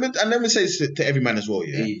 Let me say this to every man as well.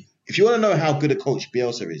 Yeah. If you want to know how good a coach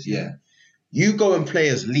Bielsa is, you go and play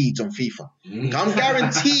as Leeds on FIFA. I'm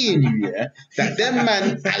guaranteeing you, that them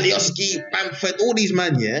man, Alioski, Bamford, all these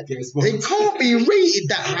man, they can't be rated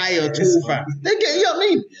that high at all, fam. They get, you know what I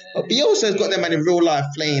mean? But Bielsa's got them man in real life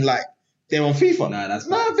playing like they're on FIFA. Nah, that's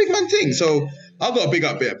a big man thing. So I've got a big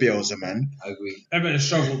up bit of Bielsa, man. I agree. Everton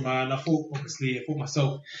struggled, man. I thought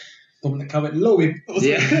myself, Dominic Calvert-Lewin was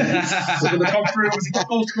going to come through. Was he the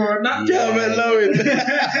goal scorer on that? Calvert-Lewin.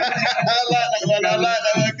 I like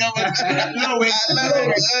that one.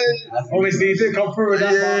 Calvert-Lewin. Obviously, he did come through with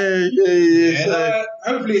that one. Yeah.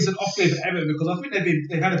 hopefully it's an off day for Everton because I think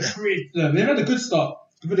they've had a good start.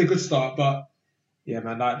 They've had a good start, but yeah,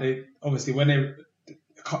 man, like they obviously when a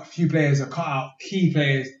few players are cut out, key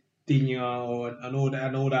players, Digne and all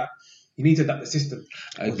that. You need to adapt the system.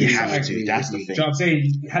 You have to. That's the thing. Do you know what I'm saying?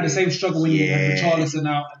 You had the same struggle when you had Richarlison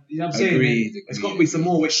out. You know what I'm saying? There's got to be some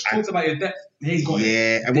more. Which talks about your depth. He's got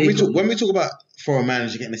it. And when we talk about foreign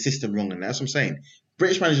managers getting the system wrong, and that's what I'm saying.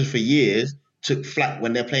 British managers for years took flack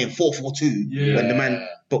when they're playing 4-4-2.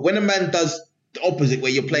 When the man does the opposite,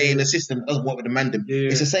 where you're playing a system that doesn't work with the man,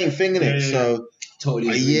 it's the same thing, isn't it? So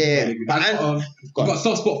totally. But I've got a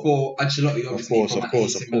soft spot for Ancelotti, obviously. Of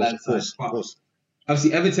course.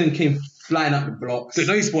 Obviously, Everton came flying up the blocks. Don't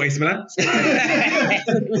know you support AC Milan.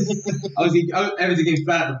 Obviously, Everton came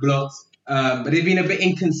flying up the blocks, but they've been a bit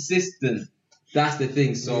inconsistent. That's the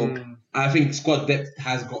thing. So I think squad depth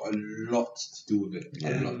has got a lot to do with it.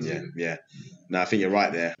 Yeah. No, I think you're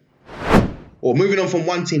right there. Well, moving on from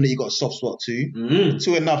one team that you got a soft spot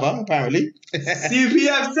to another, apparently.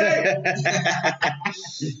 CPFC!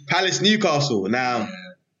 Palace Newcastle. Now,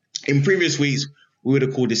 in previous weeks, we would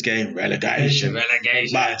have called this game relegation.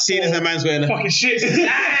 But seeing as the man's wearing fucking shit.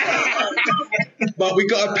 But we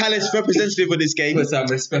got a Palace representative of this game. Put some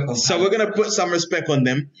respect on so we're going to put some respect on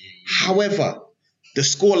them. However, the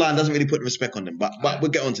scoreline doesn't really put respect on them. But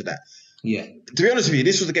we'll get on to that. Yeah. To be honest with you,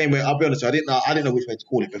 this was a game where I'll be honest with you, I didn't know which way to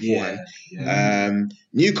call it beforehand.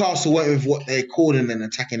 Newcastle went with what they called an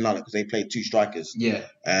attacking lineup because they played two strikers. Yeah.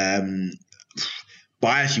 But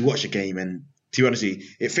I actually watched the game, and to be honest with you,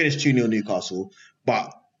 it finished 2-0 Newcastle.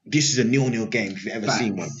 But this is a 0-0 game if you've ever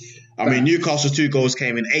seen one. I mean, Newcastle's 2 goals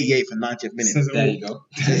came in 88th and 90th minute. There you go.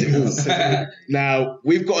 Now,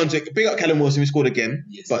 we've got to big up Callum Wilson, who scored again.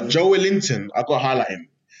 Yes, but Joe Linton, I've got to highlight him.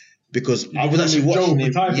 Because I was actually watching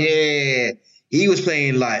him. Yeah. He was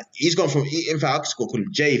playing like, he's gone from, in fact, I could call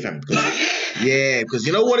him Jay, fam. Because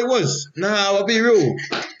you know what it was? Nah, I'll be real,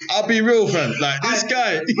 fam. Like, this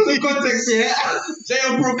guy. For the context here, Jay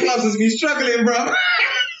on Pro Clubs has been struggling, bro.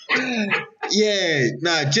 Jay,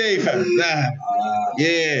 fam.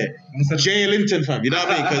 Jay Linton, fam. You know what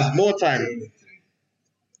I mean? Because more time.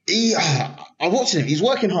 I'm watching him. He's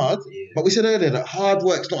working hard. But we said earlier that hard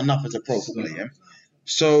work's not enough as a pro footballer, yeah?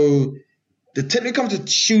 So, when it comes to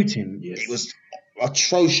shooting, it was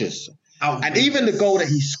atrocious. And even the goal that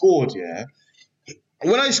he scored,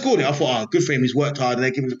 when I scored it, I thought, good for him, he's worked hard, and they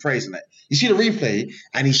give him the praise and that. You see the replay,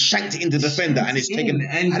 and he shanked it into the defender, and it's taken,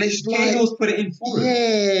 and it's like, put it in for him.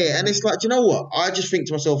 Yeah, and it's like, do you know what? I just think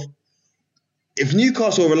to myself, if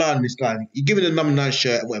Newcastle rely on this guy, you give him the number 9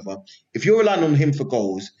 shirt, or whatever. If you're relying on him for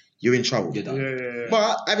goals, you're in trouble. You're done. Yeah.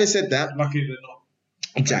 But having said that, lucky they're not.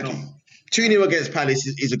 Exactly. 2-0 against Palace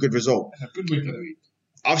is a good result. It's a good win for the week.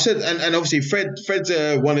 I've said, and obviously Fred's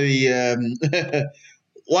one of the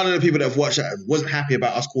one of the people that have watched that wasn't happy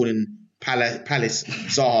about us calling Palace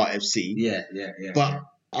Zaha FC. Yeah. But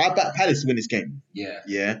I backed Palace to win this game.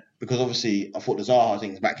 Yeah. Because obviously I thought the Zaha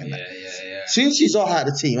thing was back in that. Yeah. Since she's Zaha out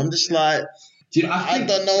of the team, I'm just like, I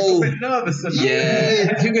don't know. I'm a bit nervous.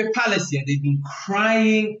 I think with Palace, they've been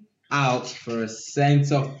crying out for a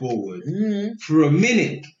centre forward for a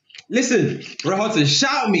minute. Listen, Roy Hodgson,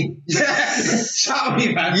 shout me. Shout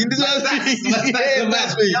me, man. You deserve me.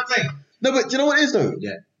 No, but do you know what it is, though?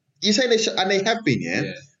 Yeah. You say they have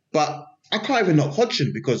been, but I can't even knock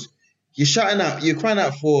Hodgson because you're crying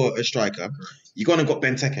out for a striker. You're going to got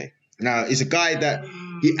Benteke. Now, he's a guy that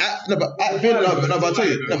at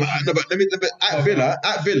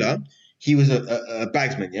Villa, he was a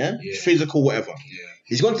bagsman, physical, whatever. Yeah.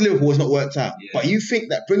 He's gone to Liverpool, it's not worked out. Yeah. But you think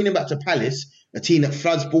that bringing him back to Palace, a team that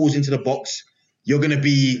floods balls into the box, you're going to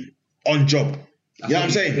be on job. You know what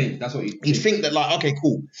I'm saying? That's what you think. You'd think that, like, okay,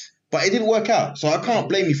 cool. But it didn't work out. So I can't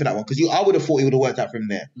blame you for that one because I would have thought it would have worked out for him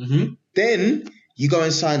there. Mm-hmm. Then you go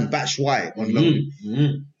and sign Batshuayi on loan.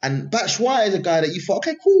 Mm-hmm. And Batshuayi is a guy that you thought,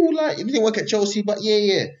 okay, cool, like, it didn't work at Chelsea, but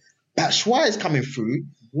yeah. Batshuayi is coming through.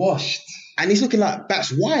 Washed. And he's looking like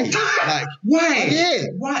Batshuayi. Like, why? Yeah.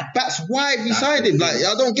 Why? Batshuayi, you signed him. Like,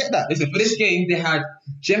 I don't get that. Listen, for this game, they had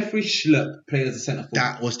Jeffrey Schlupp playing as a centre forward.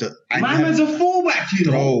 That was the... My man's a fullback, you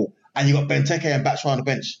know. Bro. And you got Benteke and Batshuayi on the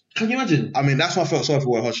bench. Can you imagine? I mean, that's why I felt sorry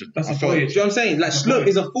for Roy Hodgson. Do you know what I'm saying? Like, Schlupp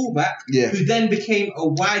is a fullback who then became a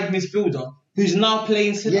wide midfielder who's now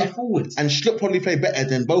playing centre forward. And Schlupp probably played better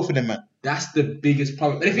than both of them, man. That's the biggest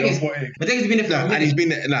problem. But the thing is, he's been there for a minute. And he's been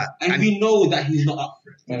there, and we know that he's not up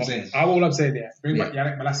for it. You know what I'm saying? All I'm saying, bring back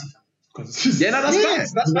Yannick Bolasie. That's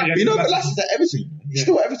facts. That's facts. You know, Bolasie at Everton. He's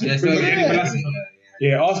still at Everton.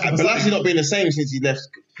 Bolasie not being the same since he left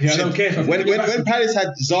Yeah, I don't care if when Palace had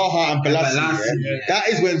Zaha and Balassi, that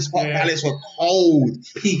is when Palace were cold.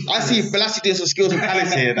 I see Balassi doing some skills in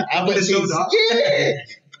Palace here. I've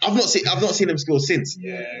not seen him score since.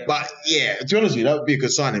 Yeah. But yeah, to be honest with you, that would be a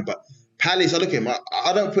good signing. But Palace, I look at him.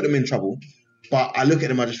 I don't put them in trouble, but I look at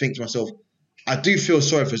them. I just think to myself, I do feel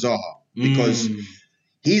sorry for Zaha because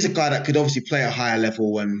he's a guy that could obviously play at a higher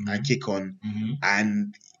level and kick on,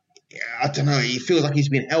 and I don't know. He feels like he's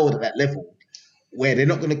been held at that level where they're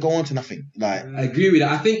not going to go on to nothing. Like, I agree with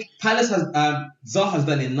that. I think Palace has Zaha has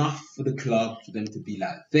done enough for the club for them to be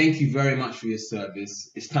like, thank you very much for your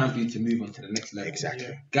service. It's time for you to move on to the next level. Exactly.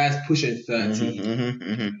 Yeah. Guys pushing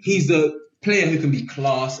 30. He's the player who can be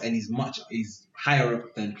class and he's higher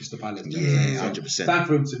up than Crystal Palace. Yeah, 100%. Time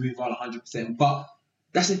for him to move on 100%. But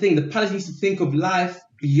that's the thing. The Palace needs to think of life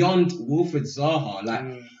beyond Wilfried Zaha. Like,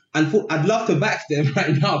 and I'd love to back them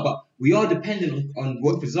right now, but we are dependent on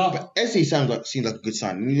Wilfried Zaha. But Eze seems like a good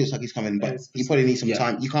sign. He looks like he's coming, but he probably needs some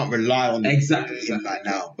time. You can't rely on him right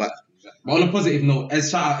now. But on a positive note,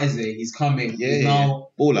 shout out Eze. He's coming. He's now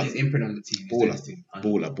baller. He's imprint on the team.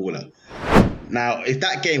 Baller. Now, if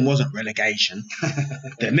that game wasn't relegation,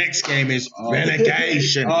 the next game is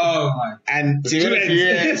relegation. Oh my! And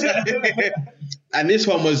and this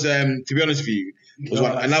one was, to be honest with you, was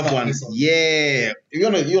another one. Yeah, you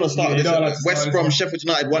wanna start with this? West Brom, Sheffield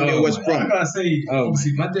United, 1-0 West Brom. I gotta say,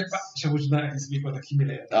 obviously, man, they back Sheffield United this week on the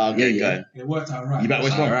accumulator. Okay. It worked out right. You back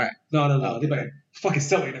West Brom? Right. No. They back fucking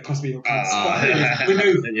Celtic that cost me all kinds. But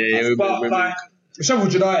anyways, we know. But like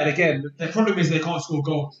Sheffield United again, the problem is they can't score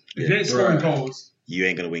goals. If you ain't scoring goals, you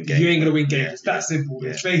ain't gonna win games. It's that simple.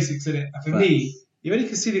 It's basics, isn't it? And for me, you're only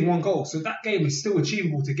conceding one goal, so that game is still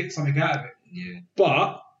achievable to get something out of it. Yeah.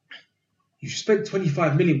 But you spent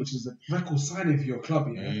 25 million, which is a record signing for your club,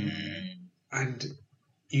 and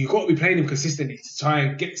you've got to be playing him consistently to try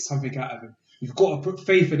and get something out of him. You've got to put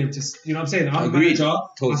faith in him to, you know what I'm saying? I'm a manager. I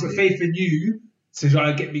put faith in you to try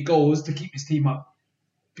and get me goals to keep this team up.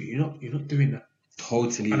 But you're not doing that.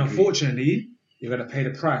 Totally. And unfortunately, you're going to pay the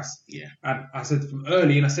price. Yeah. And I said from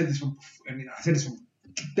early, and I said this from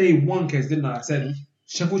day one, Kez, didn't I? I said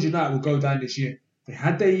Sheffield United will go down this year. They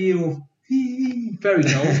had their year of fairy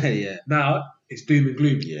tale. Now it's doom and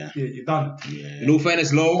gloom. Yeah, you're done. In all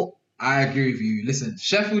fairness, Lo, I agree with you. Listen,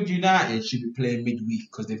 Sheffield United should be playing midweek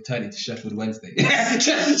because they've turned into Sheffield Wednesday.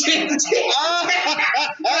 Sheffield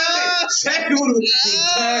will be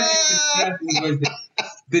turned into Sheffield Wednesday.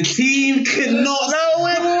 The team cannot. No,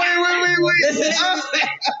 wait.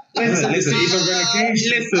 Listen. Listen.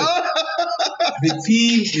 The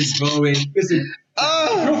team is going. Listen.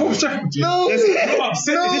 You're from Sheffield. You're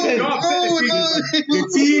upset. The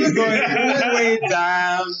team's going all the way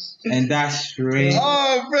down, and that's straight.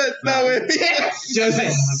 Oh, Brett, no way.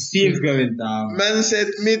 Joseph, team's going down. Man said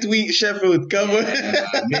midweek Sheffield. Come on.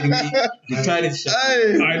 Midweek. You tried it,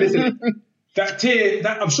 Sheffield. All right, listen. That tier,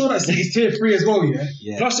 I'm sure that's tier 3 as well,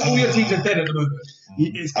 yeah? Plus, all your teams are dead at the moment.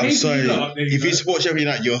 I'm sorry. If you support Sheffield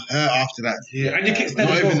United, you're hurt after that. Yeah, and your kids dead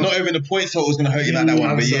as well. Not even the point total is going to hurt you like that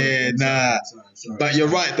one. But sorry. But you're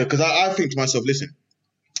right, though, because I think to myself, listen,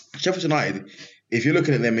 Sheffield United, if you're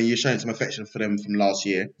looking at them and you're showing some affection for them from last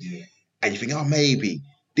year, and you think, oh, maybe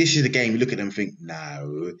this is the game, you look at them and think,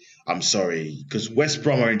 no, I'm sorry, because West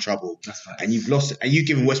Brom are in trouble. That's fine. And you've lost it, and you've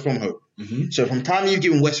given West Brom hope. So from the time you've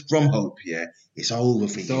given West Brom hope, it's over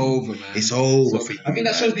for you. It's over, man. It's over for you. I think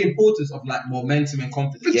that shows the importance of like momentum and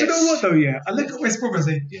confidence. But you know what though, I look at West Brom and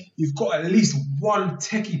say, you've got at least one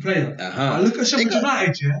techie player. I look at Sheffield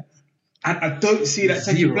United, and I don't see that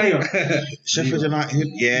techie player. Sheffield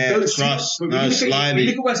United, trust, slightly. You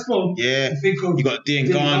look at West Brom, you think of... You got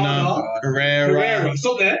Diangana, Pereira.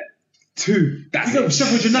 Stop there. 2. That's it.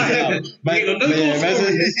 Sheffield United. You've got no goal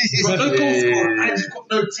scorer. You've got no goal scorer, and you've got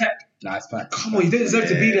no tech. Nice fact. Come on, you don't deserve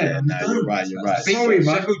to be there. You're right. Sorry,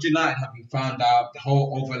 man. Sheffield United have been found out. The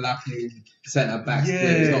whole overlapping centre backs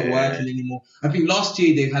is not working anymore. I think last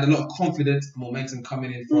year they've had a lot of confidence, momentum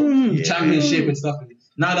coming in from the Championship and stuff.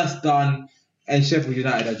 Now that's done, and Sheffield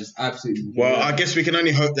United are just absolutely. Well, I guess we can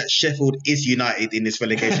only hope that Sheffield is united in this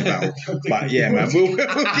relegation battle. But yeah, man,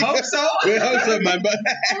 I hope so. We hope so, man. But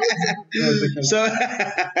so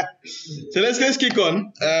let's kick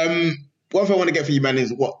on. One thing I want to get for you, man,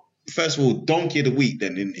 is what. First of all, donkey of the week.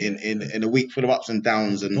 Then in a week full of ups and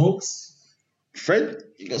downs and. Fred,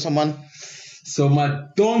 you got someone? So my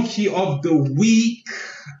donkey of the week.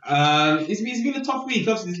 It's been a tough week.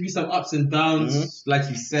 Obviously, there's been some ups and downs, like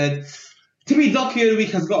you said. To me, donkey of the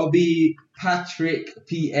week has got to be Patrick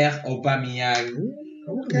Pierre Aubameyang.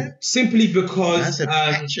 Okay. Simply because That's a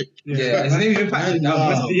Patrick. yeah, his name is Patrick.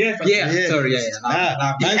 Wow. Yeah, sorry,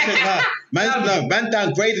 Man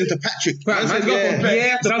downgraded to Patrick. Man's gone from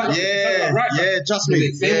Pierre to Patrick. Trust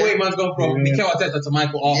me. Same way man's gone from Mikel Arteta to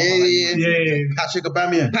Michael Arthur. Yeah. Patrick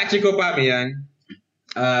Aubameyang.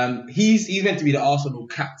 He's meant to be the Arsenal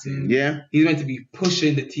captain. Yeah. He's meant to be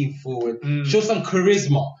pushing the team forward. Show some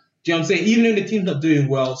charisma. Do you know what I'm saying? Even when the team's not doing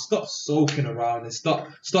well, stop sulking around and start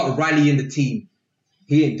rallying the team.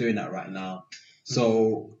 He ain't doing that right now.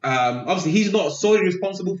 So obviously he's not solely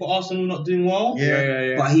responsible for Arsenal not doing well.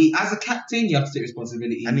 Yeah. But he, as a captain, you have to take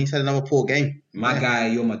responsibility. And he's had another poor game. My guy,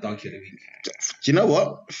 you're my donkey of the week. Do you know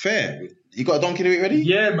what? Fair. You got a donkey of the week ready?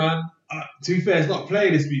 Yeah, man. To be fair, it's not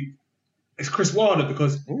playing this week. It's Chris Wilder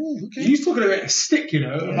because he's talking about a stick,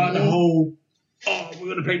 about the whole, we're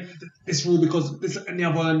going to play this rule because this and the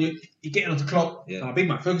other, and you're getting onto clock. Yeah. Big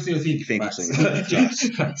man, focus on your team. You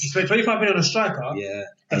spent 25 million on a striker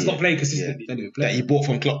that's not playing consistently. That you bought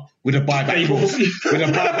from Klopp with a buyback clause. With a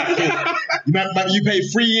buyback clause. You pay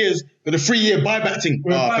 3 years with a 3-year buyback thing.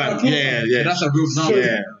 Yeah. That's a real number.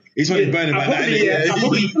 Yeah. He's only burning about that.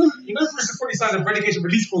 Chris probably signed a relegation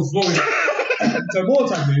release clause for it. So more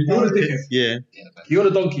time, man. You're the dickhead. Yeah. You're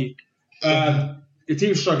the donkey. Your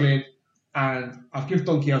team's struggling, and I've given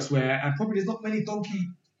donkey elsewhere, and probably there's not many donkey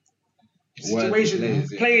players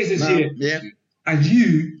this year. Yeah. And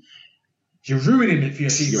you're ruining it for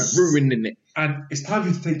your team. You're ruining it. And it's time for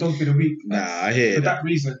you to take donkey of the week. Nah, I hear for that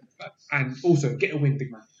reason. And also, get a win,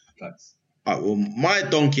 big man. Thanks. All right, well, my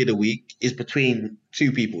donkey of the week is between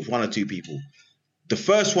two people. It's one or two people. The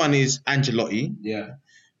first one is Ancelotti. Yeah.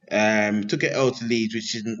 Took it L to Leeds,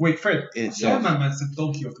 which isn't... Wait, Fred. Man said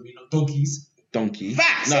donkey of the week, not donkeys. Donkey.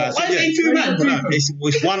 Facts. No, why is it two man?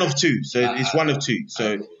 It's one of two. So it's one of two.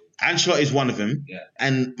 So Ancelotti is one of them. Yeah.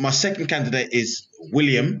 And my second candidate is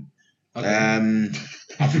William. Okay.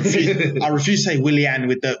 I refuse to say Willian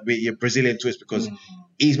with your Brazilian twist because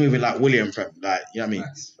he's moving like William from like, you know what I mean?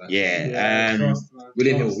 Facts. Yeah.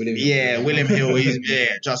 William Hill. William Hill.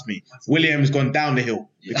 Trust me. William's gone down the hill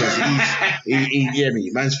because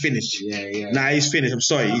man's finished. Yeah. Nah, he's finished. I'm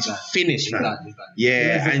sorry, he's finished, man. He's done.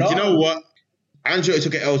 Yeah, and you know what? Ancelotti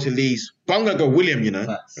took it L to Leeds, but I'm gonna go William.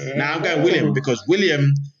 Now I'm going William because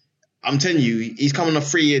William, I'm telling you, he's coming on a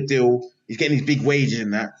 3-year deal. He's getting these big wages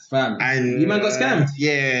and that. Fam. And you man got scammed.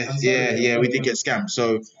 Yeah. We did get scammed.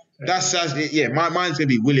 So that's mine's gonna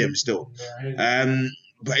be William still.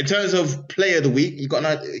 But in terms of player of the week, you got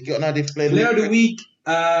an idea for player of the week?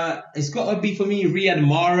 It's got to be for me Riyad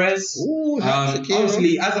Mahrez.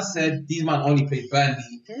 Obviously, as I said, these man only play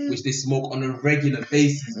Burnley, which they smoke on a regular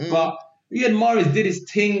basis. But Riyad Mahrez did his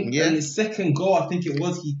thing, and his second goal, I think it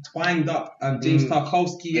was, he twanged up James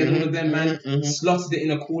Tarkowski and all of them, man. Slotted it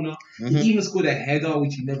in a corner. He even scored a header,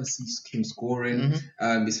 which you never see him scoring.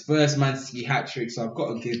 His first Man City hat-trick, so I've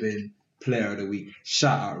got to give him player of the week.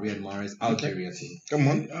 Shout out Riyad Mahrez, Algeria team. Come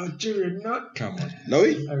on. Algeria nut. Come on.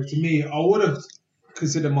 Louis? To me, I would have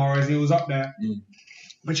considered Mahrez. He was up there.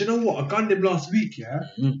 But you know what? I gunned him last week,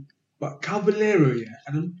 But Caballero,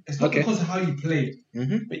 and it's not because of how you played,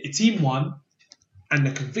 but your team won, and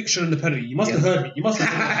the conviction and the penalty. You must have heard me. You must have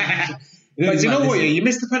heard me. But you know what? You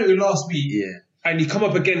missed the penalty last week, and you come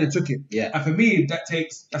up again and took it. And for me, that's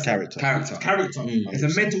character. It's a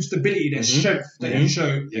mental stability, there's strength that you show,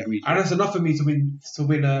 and that's enough for me to win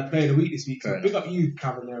player of the week this week. So big up you,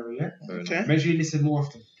 Caballero. Okay. Make sure you listen more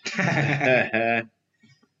often.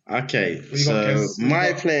 Okay, so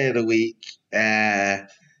my player of the week, again,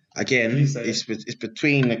 it's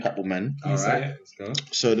between a couple men. All right, let's go.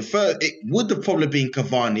 So the first, it would have probably been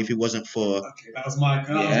Cavani if it wasn't for. Okay, that was my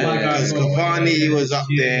guy. Because Cavani was up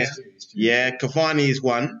there. Yeah, Cavani is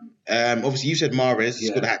one. Obviously, you said Mahrez. He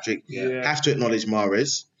scored a hat-trick. Have to acknowledge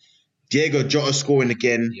Mahrez. Diego Jota scoring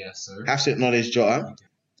again. Yes, sir. Have to acknowledge Jota. Okay.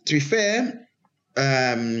 To be fair,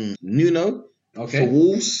 Nuno. Okay. For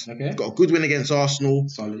Wolves, okay. Got a good win against Arsenal.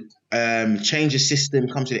 Solid. Changed the system,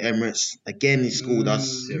 come to the Emirates. Again, he scored us.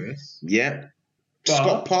 Serious? Yeah.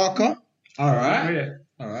 Scott Parker. All right.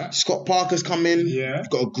 Scott Parker's come in. Yeah.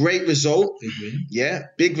 Got a great result. Big win. Yeah,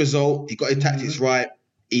 big result. He got his tactics right.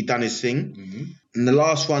 He done his thing. And the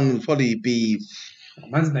last one would probably be...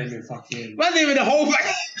 Man's naming fucking... Man's naming the whole...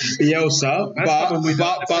 Bielsa. But...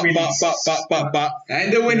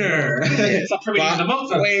 And the winner. It's like Premier League in the month.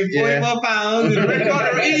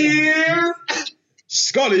 £44.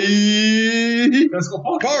 Scully Let's go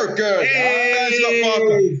Parker. Parker. Hey. I'm going Scott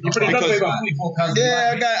Parker. He probably does weigh Because- about £44.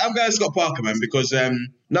 Yeah, I'm going Scott Parker, man, because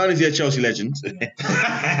not only is he a Chelsea legend,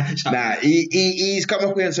 nah, he's come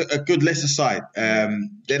up against a good Leicester side.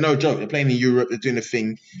 They're no joke. They're playing in Europe. They're doing the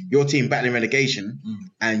thing. Your team battling relegation,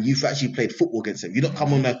 and you've actually played football against them. You don't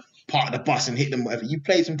come on the part of the bus and hit them, whatever. You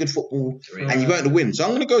played some good football, and you earned the win. So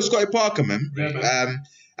I'm going to go Scotty Parker, man. Yeah,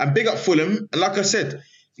 And big up Fulham. And like I said,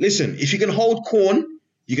 listen, if you can hold corn,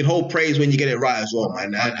 you can hold praise when you get it right as well,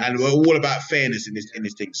 man. And we're all about fairness in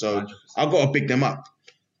this thing. So I've got to big them up.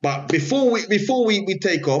 But before we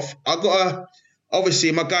take off, I've got to,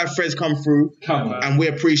 obviously, my guy Fred's come through, Come on. and we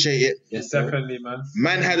appreciate it. Yes, sir. Definitely, man.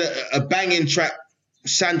 Man had a banging track,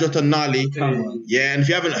 Sandra Tonali. Come on. Yeah, and if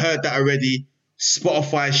you haven't heard that already,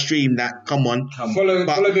 Spotify stream that. Come on. Come on. Follow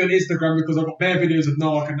But- me on Instagram because I've got bare videos of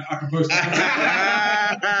now I can post.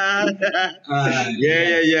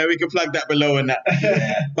 Yeah. We can plug that below and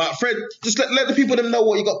that. But Fred, just let the people them know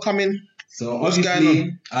what you got coming. So What's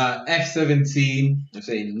obviously, F17, I'm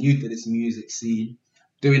saying new to this music scene,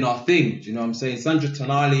 doing our thing. Do you know what I'm saying? Sandra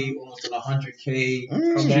Tonali, almost on 100k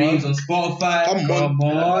streams on Spotify. Come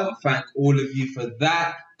on. Thank all of you for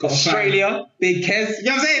that. Gotta Australia. thank Big Kez. You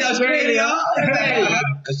know what I'm saying? Australia.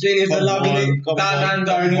 Australia's Come a loving on, it. come Down on,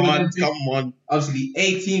 under and come all on, that. come on. Obviously,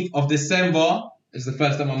 18th of December is the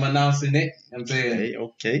first time I'm announcing it. You know what I'm saying?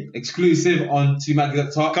 Okay. Exclusive on Two Maggies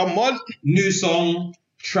Up Top. Come on. New song,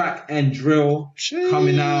 Track and Drill,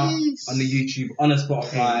 coming out Jeez. on the YouTube, on the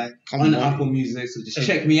Spotify, Come on the on. Apple Music. So just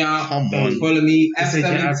check me out. Come on. Follow me. This ain't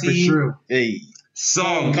your average F17 drill. Hey.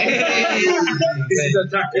 song. Come on. This is a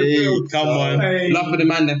track and Hey, drill. come on. Hey. Love for the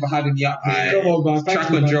man then for having me up here. Come on, man. Thank Track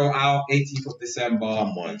you, and man. Drill out 18th of December. Come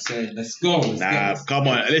on. I'm saying, let's go. Let's Nah, get this. come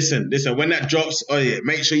on. Listen. When that drops, oh yeah,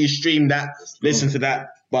 make sure you stream that. Listen to that.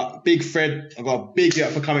 But Big Fred, I got a big you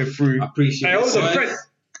up for coming through. I appreciate Hey, it. also, boys. Fred,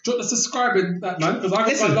 drop the subscribing that, man, because I got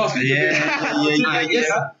Listen. my last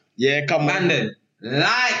video. Yeah, come Man on. then,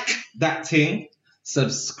 like that thing.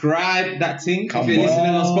 Subscribe that thing. Come if you're on.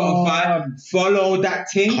 listening on Spotify, follow that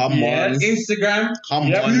thing. Come on. Instagram, Come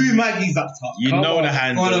Yeah. on. Blue Maggie's up top. You Come know on. the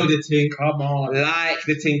handle. Follow the thing. Come on. Like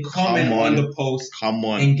the thing. Comment Come on. on the post. Come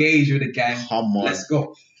on. Engage with the gang. Come on. Let's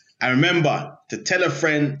go. And remember to tell a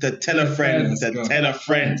friend, to tell a friend, Let's to go. tell a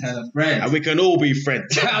friend. Tell a friend. And we can all be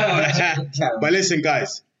friends. Come on. But listen,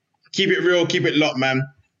 guys, keep it real, keep it locked, man.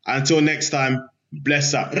 Until next time,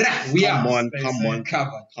 bless up. We Come out. on, Stay come safe. on, Come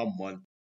on. come on.